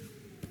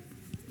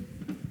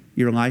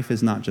 Your life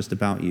is not just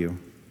about you.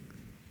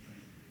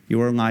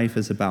 Your life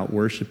is about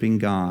worshiping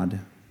God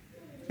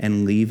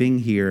and leaving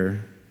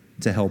here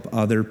to help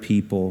other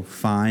people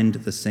find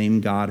the same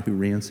God who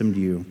ransomed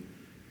you.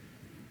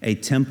 A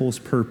temple's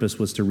purpose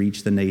was to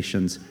reach the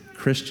nations.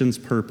 Christians'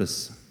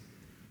 purpose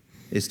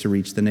is to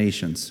reach the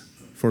nations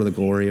for the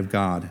glory of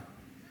God.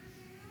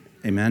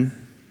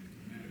 Amen?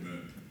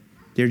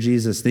 Dear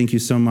Jesus, thank you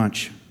so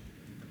much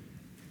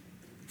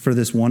for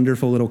this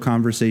wonderful little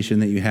conversation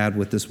that you had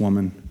with this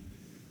woman.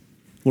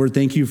 Lord,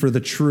 thank you for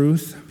the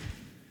truth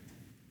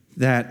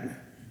that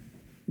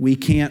we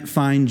can't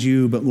find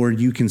you, but Lord,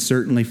 you can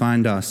certainly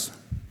find us.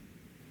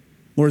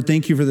 Lord,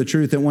 thank you for the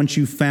truth that once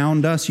you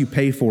found us, you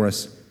pay for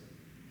us.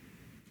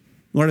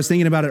 Lord, I was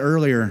thinking about it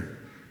earlier.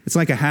 It's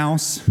like a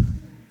house.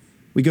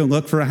 We go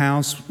look for a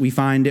house, we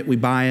find it, we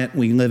buy it,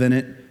 we live in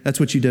it. That's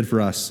what you did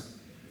for us.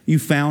 You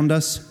found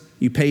us,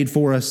 you paid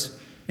for us,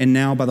 and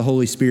now by the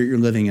Holy Spirit, you're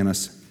living in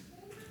us.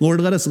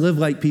 Lord, let us live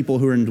like people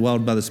who are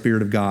indwelled by the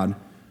Spirit of God.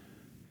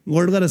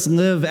 Lord, let us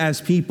live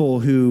as people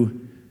who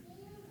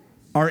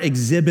are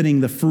exhibiting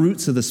the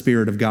fruits of the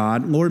Spirit of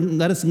God. Lord,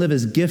 let us live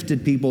as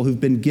gifted people who've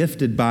been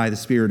gifted by the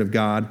Spirit of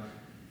God.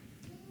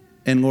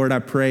 And Lord, I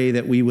pray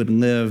that we would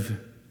live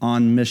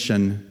on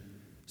mission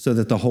so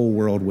that the whole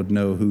world would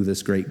know who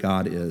this great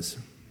God is.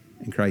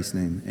 In Christ's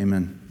name,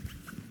 amen.